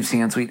Steve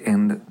Sansweet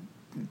and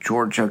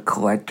Georgia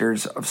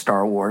collectors of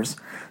Star Wars.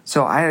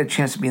 So I had a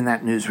chance to be in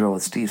that newsreel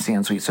with Steve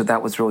Sansweet, so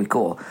that was really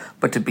cool.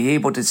 But to be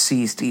able to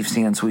see Steve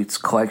Sansweet's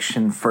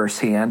collection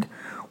firsthand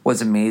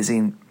was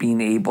amazing.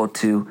 Being able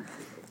to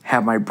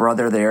have my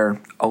brother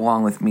there,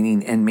 along with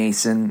meeting N.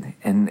 Mason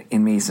and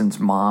N. Mason's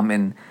mom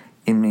and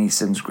N.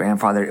 Mason's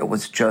grandfather, it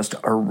was just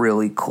a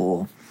really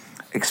cool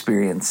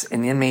experience.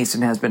 And N.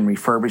 Mason has been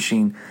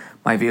refurbishing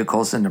my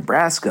vehicles in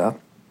Nebraska.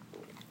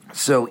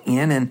 So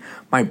Ian and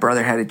my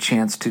brother had a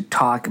chance to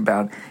talk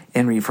about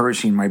and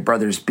refurbishing my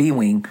brother's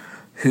B-Wing,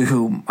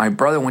 who my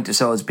brother went to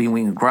sell his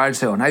B-Wing at a garage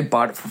sale, and I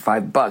bought it for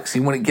 $5. He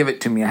wouldn't give it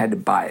to me. I had to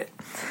buy it.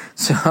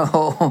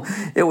 So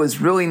it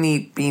was really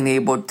neat being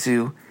able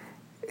to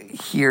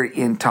hear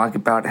Ian talk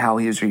about how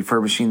he was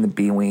refurbishing the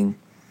B-Wing,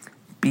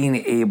 being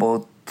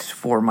able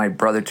for my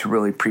brother to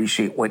really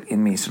appreciate what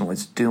Ian Mason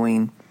was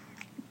doing.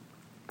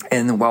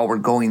 And while we're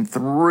going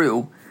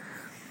through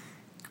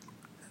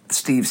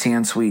Steve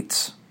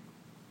Sansweet's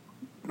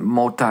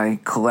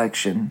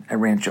multi-collection at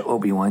Rancho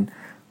Obi-Wan,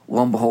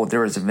 lo and behold,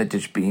 there was a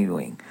vintage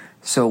B-Wing.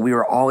 So we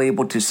were all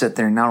able to sit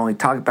there and not only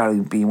talk about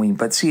a B-Wing,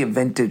 but see a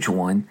vintage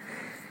one.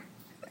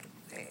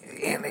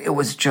 And it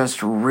was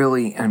just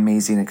really an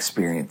amazing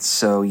experience.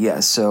 So,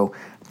 yeah, so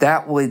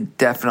that would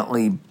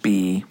definitely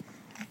be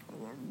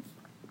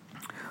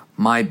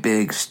my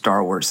big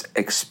Star Wars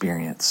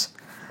experience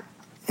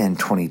in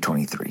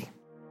 2023.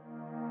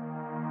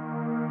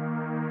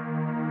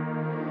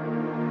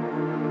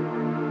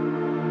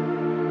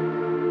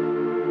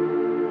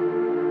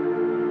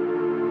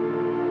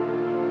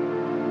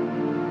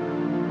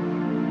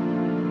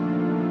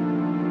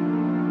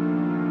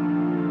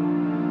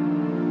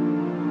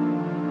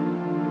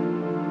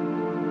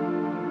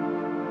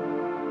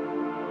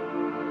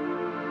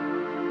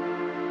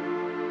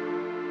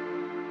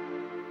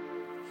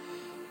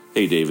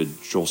 Hey, David,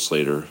 Joel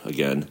Slater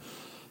again.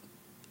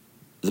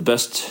 The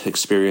best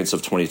experience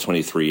of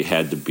 2023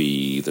 had to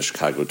be the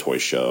Chicago Toy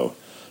Show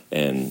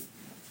and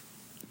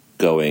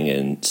going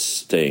and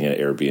staying at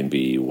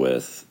Airbnb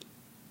with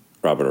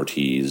Robert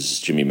Ortiz,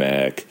 Jimmy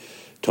Mack,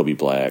 Toby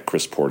Black,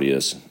 Chris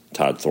Porteous,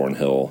 Todd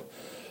Thornhill.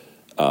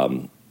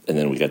 And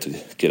then we got to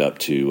get up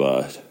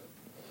to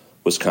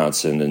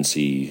Wisconsin and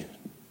see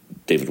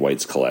David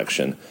White's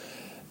collection.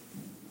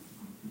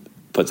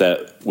 But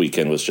that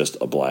weekend was just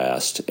a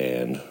blast,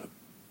 and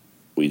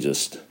we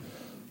just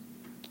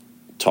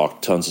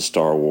talked tons of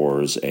Star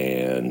Wars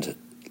and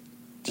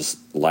just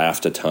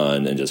laughed a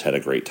ton and just had a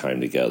great time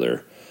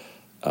together.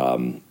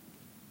 And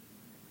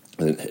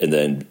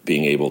then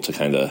being able to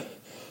kind of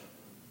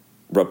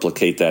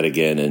replicate that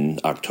again in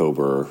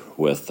October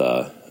with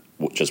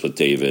just with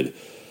David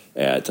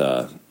at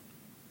the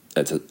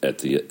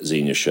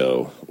Xenia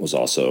show was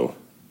also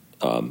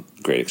a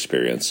great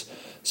experience.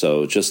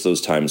 So just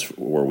those times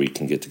where we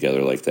can get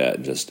together like that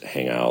and just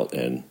hang out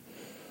and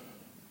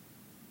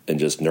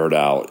just nerd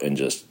out and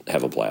just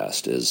have a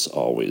blast is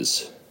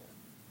always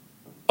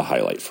a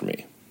highlight for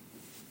me.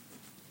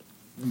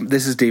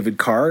 This is David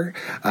Carr,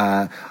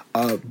 a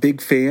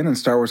big fan and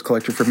Star Wars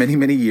collector for many,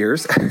 many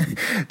years,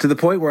 to the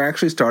point where I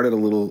actually started a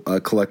little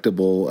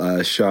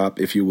collectible shop,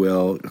 if you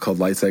will, called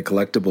Lightside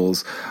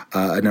Collectibles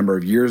a number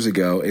of years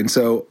ago. And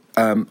so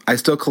I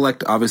still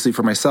collect, obviously,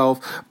 for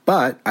myself,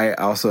 but I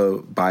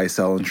also buy,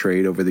 sell, and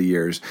trade over the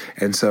years.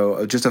 And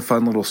so just a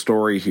fun little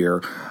story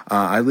here.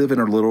 I live in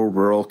a little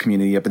rural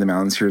community up in the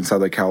mountains here in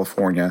Southern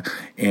California,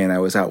 and I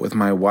was out with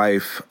my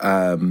wife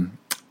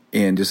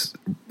and just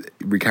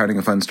recounting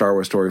a fun Star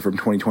Wars story from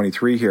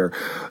 2023 here,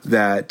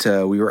 that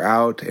we were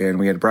out and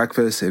we had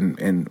breakfast,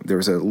 and there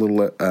was a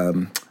little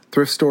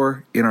thrift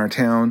store in our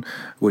town,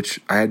 which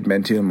I hadn't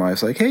been to, and my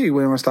wife's like, hey,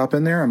 we want to stop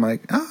in there? I'm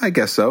like, oh, I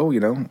guess so,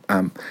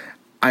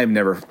 I've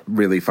never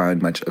really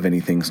found much of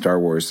anything Star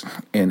Wars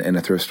in a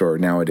thrift store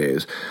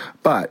nowadays.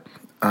 But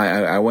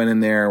I went in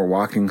there,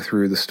 walking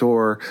through the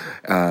store,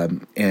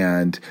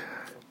 and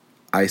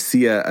I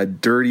see a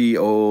dirty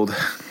old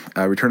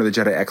Return of the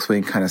Jedi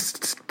X-Wing kind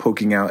of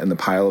poking out in the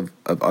pile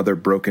of other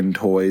broken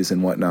toys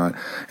and whatnot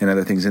and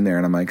other things in there.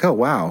 And I'm like, oh,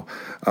 wow.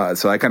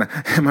 So I kind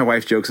of, my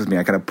wife jokes with me,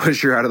 I kind of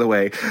push her out of the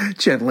way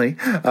gently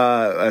as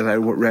I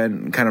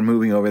ran kind of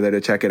moving over there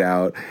to check it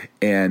out.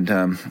 And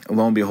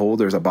lo and behold,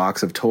 there's a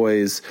box of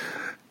toys.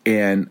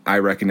 And I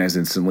recognized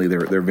instantly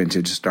they're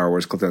vintage Star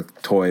Wars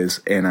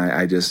toys. And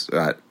I just,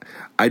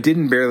 I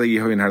didn't barely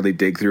even hardly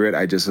dig through it.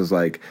 I just was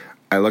like,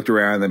 I looked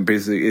around, and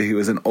basically it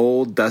was an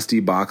old, dusty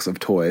box of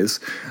toys,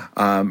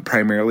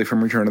 primarily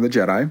from Return of the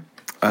Jedi.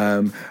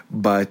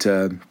 But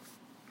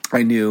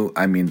I knew,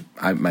 I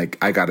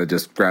got to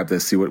just grab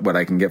this, see what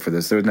I can get for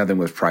this. There was nothing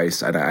with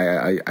price.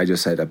 I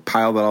just said,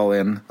 pile it all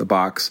in the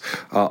box.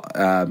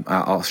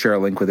 I'll share a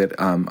link with it.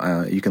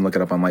 You can look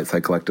it up on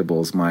Lightside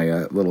Collectibles,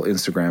 my little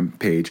Instagram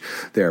page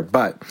there.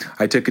 But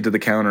I took it to the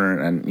counter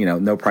and,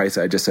 no price.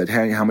 I just said,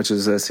 hey, how much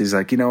is this? He's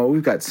like,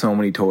 we've got so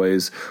many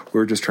toys.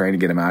 We're just trying to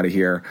get them out of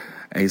here.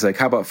 And he's like,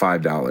 how about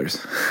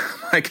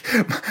 $5?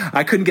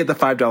 I couldn't get the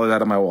 $5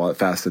 out of my wallet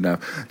fast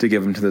enough to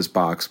give him to this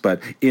box.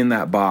 But in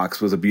that box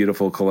was a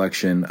beautiful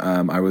collection.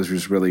 I was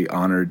just really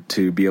honored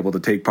to be able to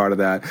take part of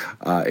that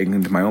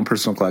into my own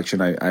personal collection.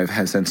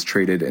 I've since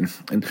traded and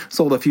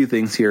sold a few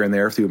things here and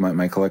there through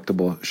my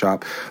collectible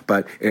shop.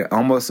 But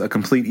almost a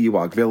complete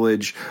Ewok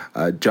village,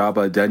 a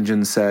Jabba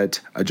dungeon set,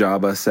 a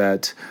Jabba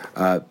set,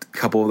 a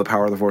couple of the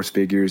Power of the Force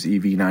figures,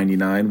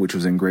 EV-99, which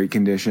was in great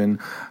condition,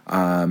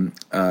 kind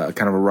of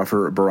a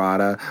rougher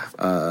Barada,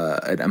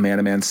 a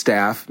Man-O-Man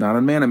staff, not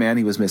a Man-O-Man,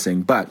 he was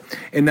missing,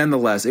 and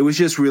nonetheless, it was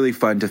just really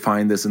fun to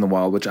find this in the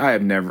wild, which I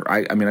have never,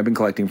 I've been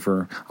collecting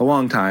for a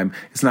long time.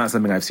 It's not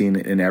something I've seen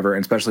in ever,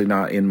 and especially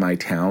not in my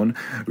town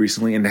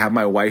recently, and to have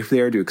my wife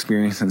there to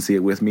experience and see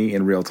it with me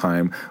in real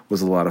time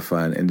was a lot of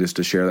fun, and just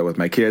to share that with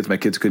my kids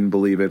couldn't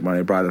believe it when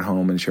I brought it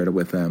home and shared it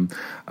with them.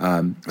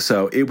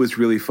 So it was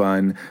really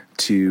fun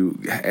to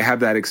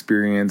have that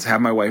experience,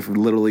 have my wife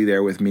literally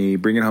there with me,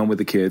 bring it home with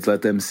the kids,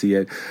 let them see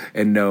it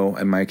and know.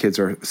 And my kids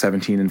are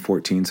 17 and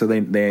 14, so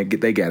they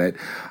get it.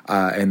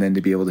 And then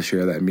to be able to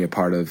share that and be a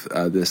part of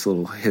this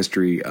little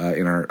history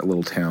in our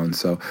little town.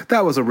 So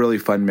that was a really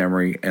fun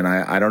memory. And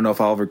I don't know if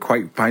I'll ever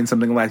quite find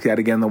something like that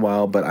again in a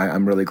while, but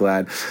I'm really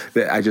glad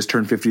that I just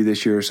turned 50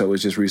 this year. So it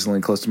was just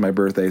recently close to my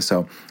birthday.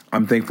 So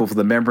I'm thankful for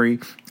the memory,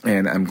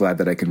 and I'm glad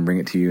that I can bring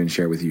it to you and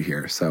share with you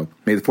here. So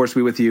may the force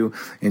be with you.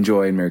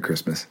 Enjoy and Merry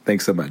Christmas.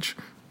 Thanks so much.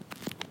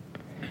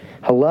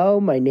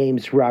 Hello, my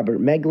name's Robert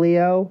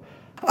Meglio.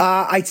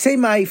 I'd say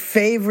my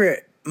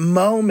favorite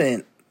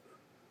moment,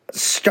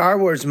 Star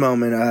Wars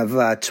moment of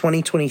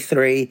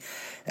 2023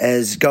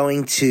 is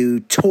going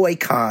to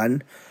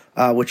ToyCon,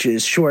 which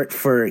is short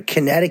for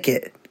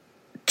Connecticut,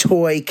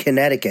 Toy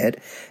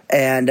Connecticut.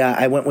 And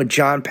I went with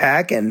John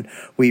Pack, and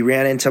we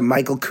ran into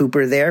Michael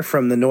Cooper there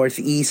from the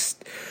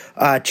Northeast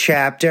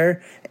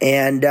chapter.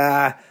 And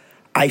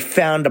I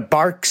found a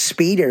Bark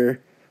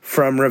Speeder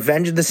from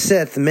Revenge of the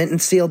Sith, mint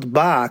and sealed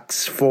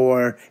box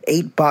for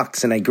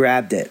 $8, and I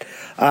grabbed it.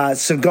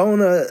 So going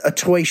to a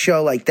toy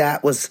show like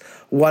that was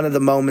one of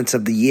the moments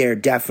of the year,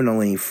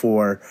 definitely,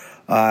 for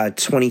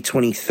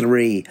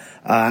 2023.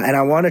 And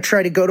I want to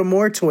try to go to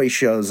more toy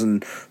shows in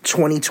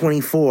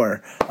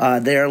 2024.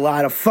 They're a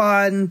lot of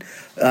fun.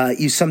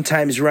 You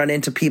sometimes run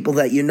into people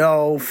that you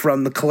know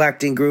from the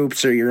collecting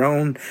groups or your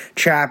own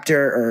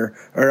chapter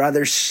or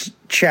other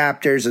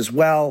chapters as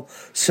well.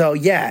 So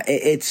yeah,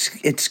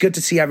 it's good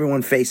to see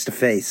everyone face to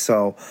face.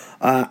 So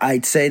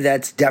I'd say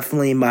that's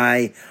definitely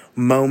my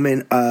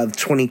moment of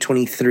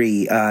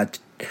 2023.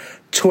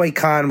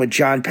 ToyCon with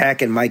John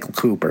Pack and Michael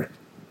Cooper.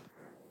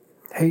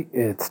 Hey,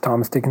 it's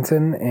Thomas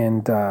Dickinson,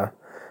 and I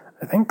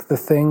think the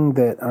thing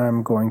that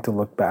I'm going to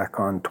look back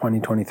on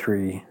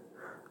 2023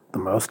 the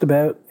most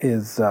about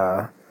is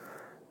it's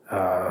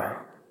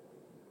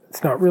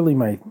not really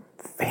my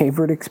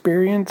favorite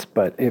experience,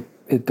 but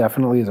it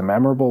definitely is a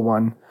memorable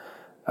one.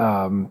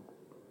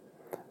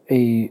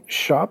 A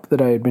shop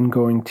that I had been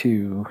going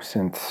to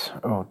since, I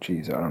don't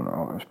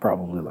know, it was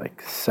probably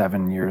like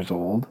 7 years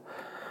old,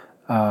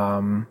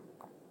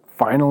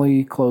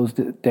 finally closed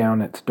it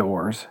down its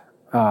doors.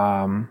 It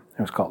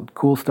was called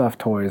Cool Stuff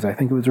Toys. I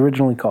think it was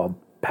originally called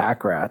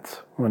Pack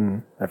Rats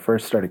when I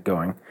first started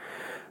going.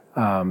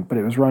 But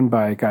it was run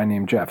by a guy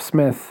named Jeff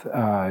Smith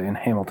in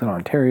Hamilton,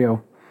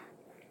 Ontario.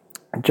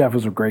 Jeff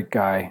was a great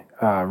guy,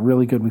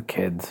 really good with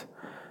kids.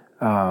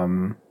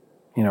 Ran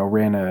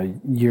a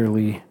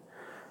yearly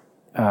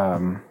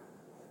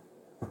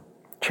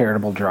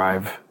charitable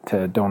drive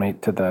to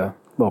donate to the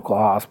local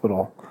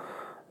hospital.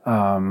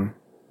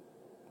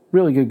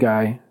 Really good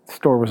guy. The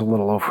store was a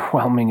little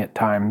overwhelming at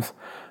times.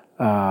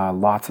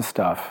 Lots of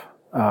stuff.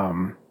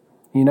 You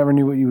never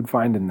knew what you would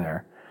find in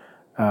there.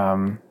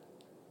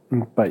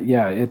 But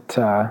yeah,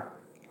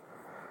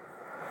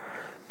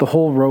 the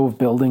whole row of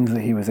buildings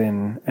that he was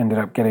in ended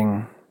up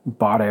getting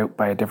bought out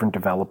by a different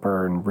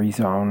developer and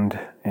rezoned,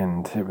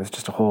 and it was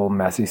just a whole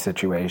messy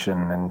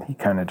situation, and he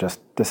kind of just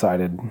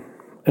decided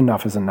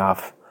enough is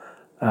enough.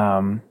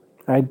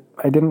 I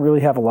didn't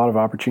really have a lot of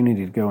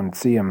opportunity to go and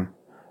see him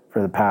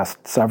for the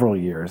past several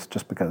years,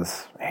 just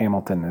because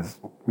Hamilton is,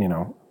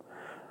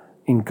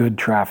 in good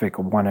traffic,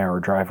 a 1 hour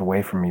drive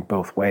away from me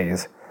both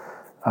ways,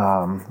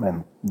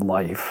 and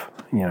life,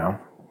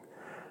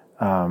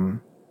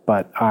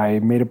 but I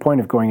made a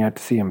point of going out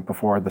to see him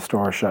before the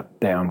store shut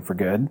down for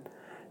good,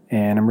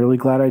 and I'm really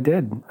glad I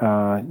did.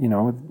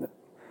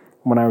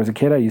 When I was a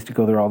kid, I used to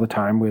go there all the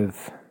time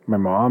with my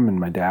mom and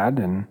my dad,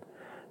 and,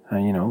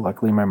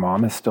 luckily my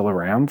mom is still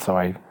around, so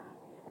I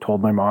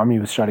told my mom he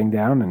was shutting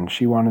down, and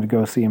she wanted to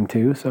go see him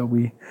too, so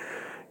we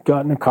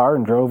got in a car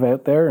and drove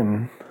out there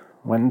and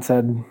went and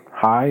said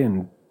hi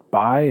and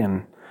bye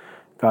and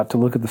got to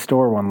look at the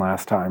store one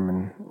last time,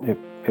 and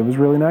it was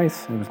really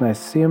nice. It was nice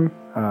to see him,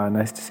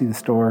 nice to see the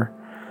store.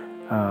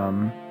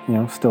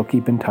 Still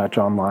keep in touch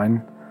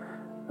online.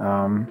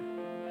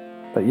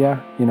 But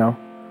yeah,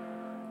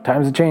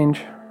 times have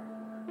changed,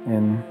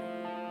 and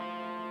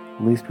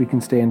at least we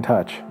can stay in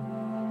touch.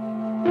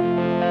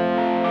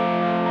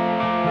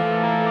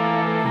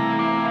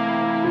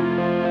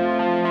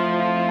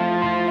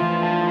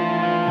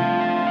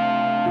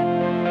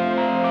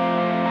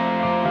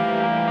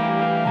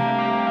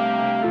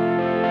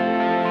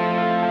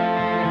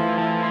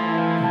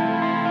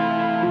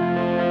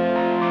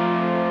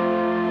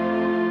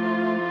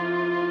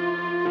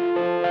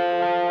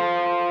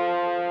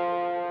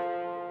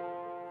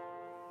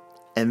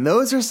 And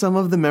those are some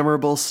of the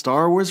memorable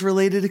Star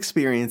Wars-related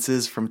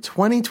experiences from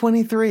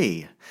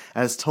 2023,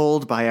 as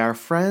told by our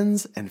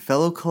friends and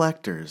fellow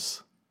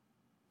collectors.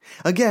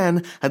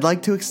 Again, I'd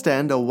like to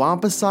extend a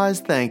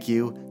Wampa-sized thank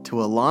you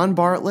to Alon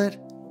Bartlett,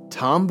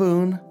 Tom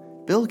Boone,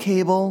 Bill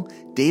Cable,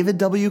 David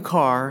W.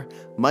 Carr,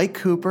 Mike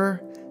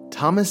Cooper,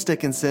 Thomas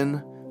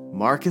Dickinson,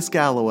 Marcus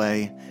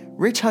Galloway,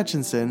 Rich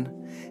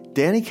Hutchinson,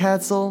 Danny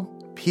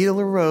Katzel, Peter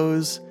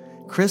LaRose,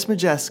 Chris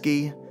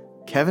Majeski,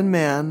 Kevin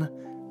Mann,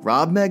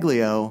 Rob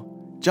Meglio,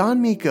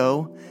 John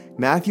Miko,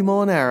 Matthew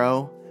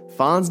Molinaro,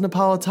 Fonz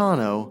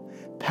Napolitano,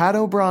 Pat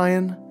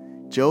O'Brien,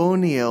 Joe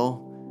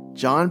O'Neill,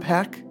 John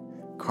Peck,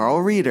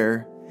 Carl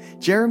Reeder,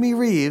 Jeremy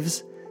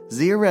Reeves,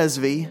 Zia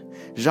Resvi,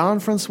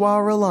 Jean-Francois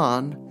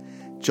Roland,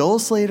 Joel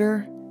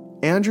Slater,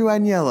 Andrew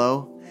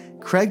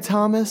Agnello, Craig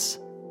Thomas,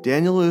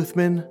 Daniel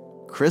Uthman,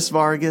 Chris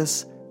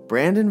Vargas,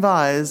 Brandon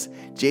Vise,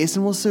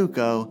 Jason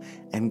Wasuko,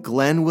 and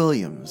Glenn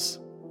Williams.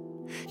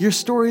 Your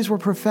stories were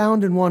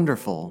profound and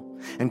wonderful,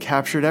 and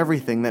captured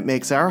everything that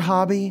makes our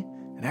hobby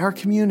and our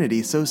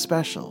community so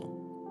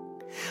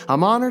special.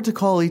 I'm honored to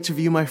call each of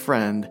you my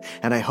friend,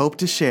 and I hope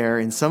to share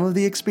in some of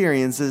the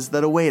experiences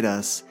that await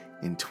us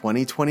in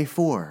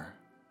 2024.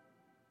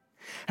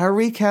 Our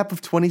recap of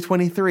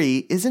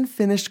 2023 isn't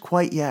finished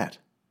quite yet.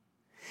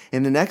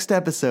 In the next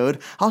episode,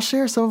 I'll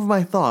share some of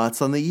my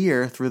thoughts on the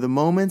year through the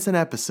moments and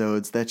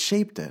episodes that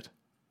shaped it.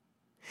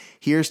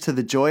 Here's to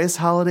the joyous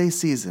holiday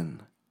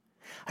season.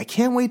 I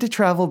can't wait to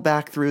travel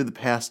back through the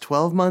past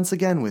 12 months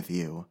again with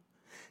you.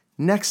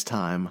 Next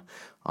time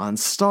on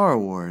Star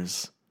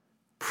Wars,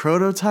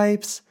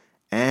 Prototypes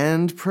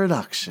and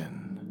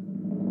Production.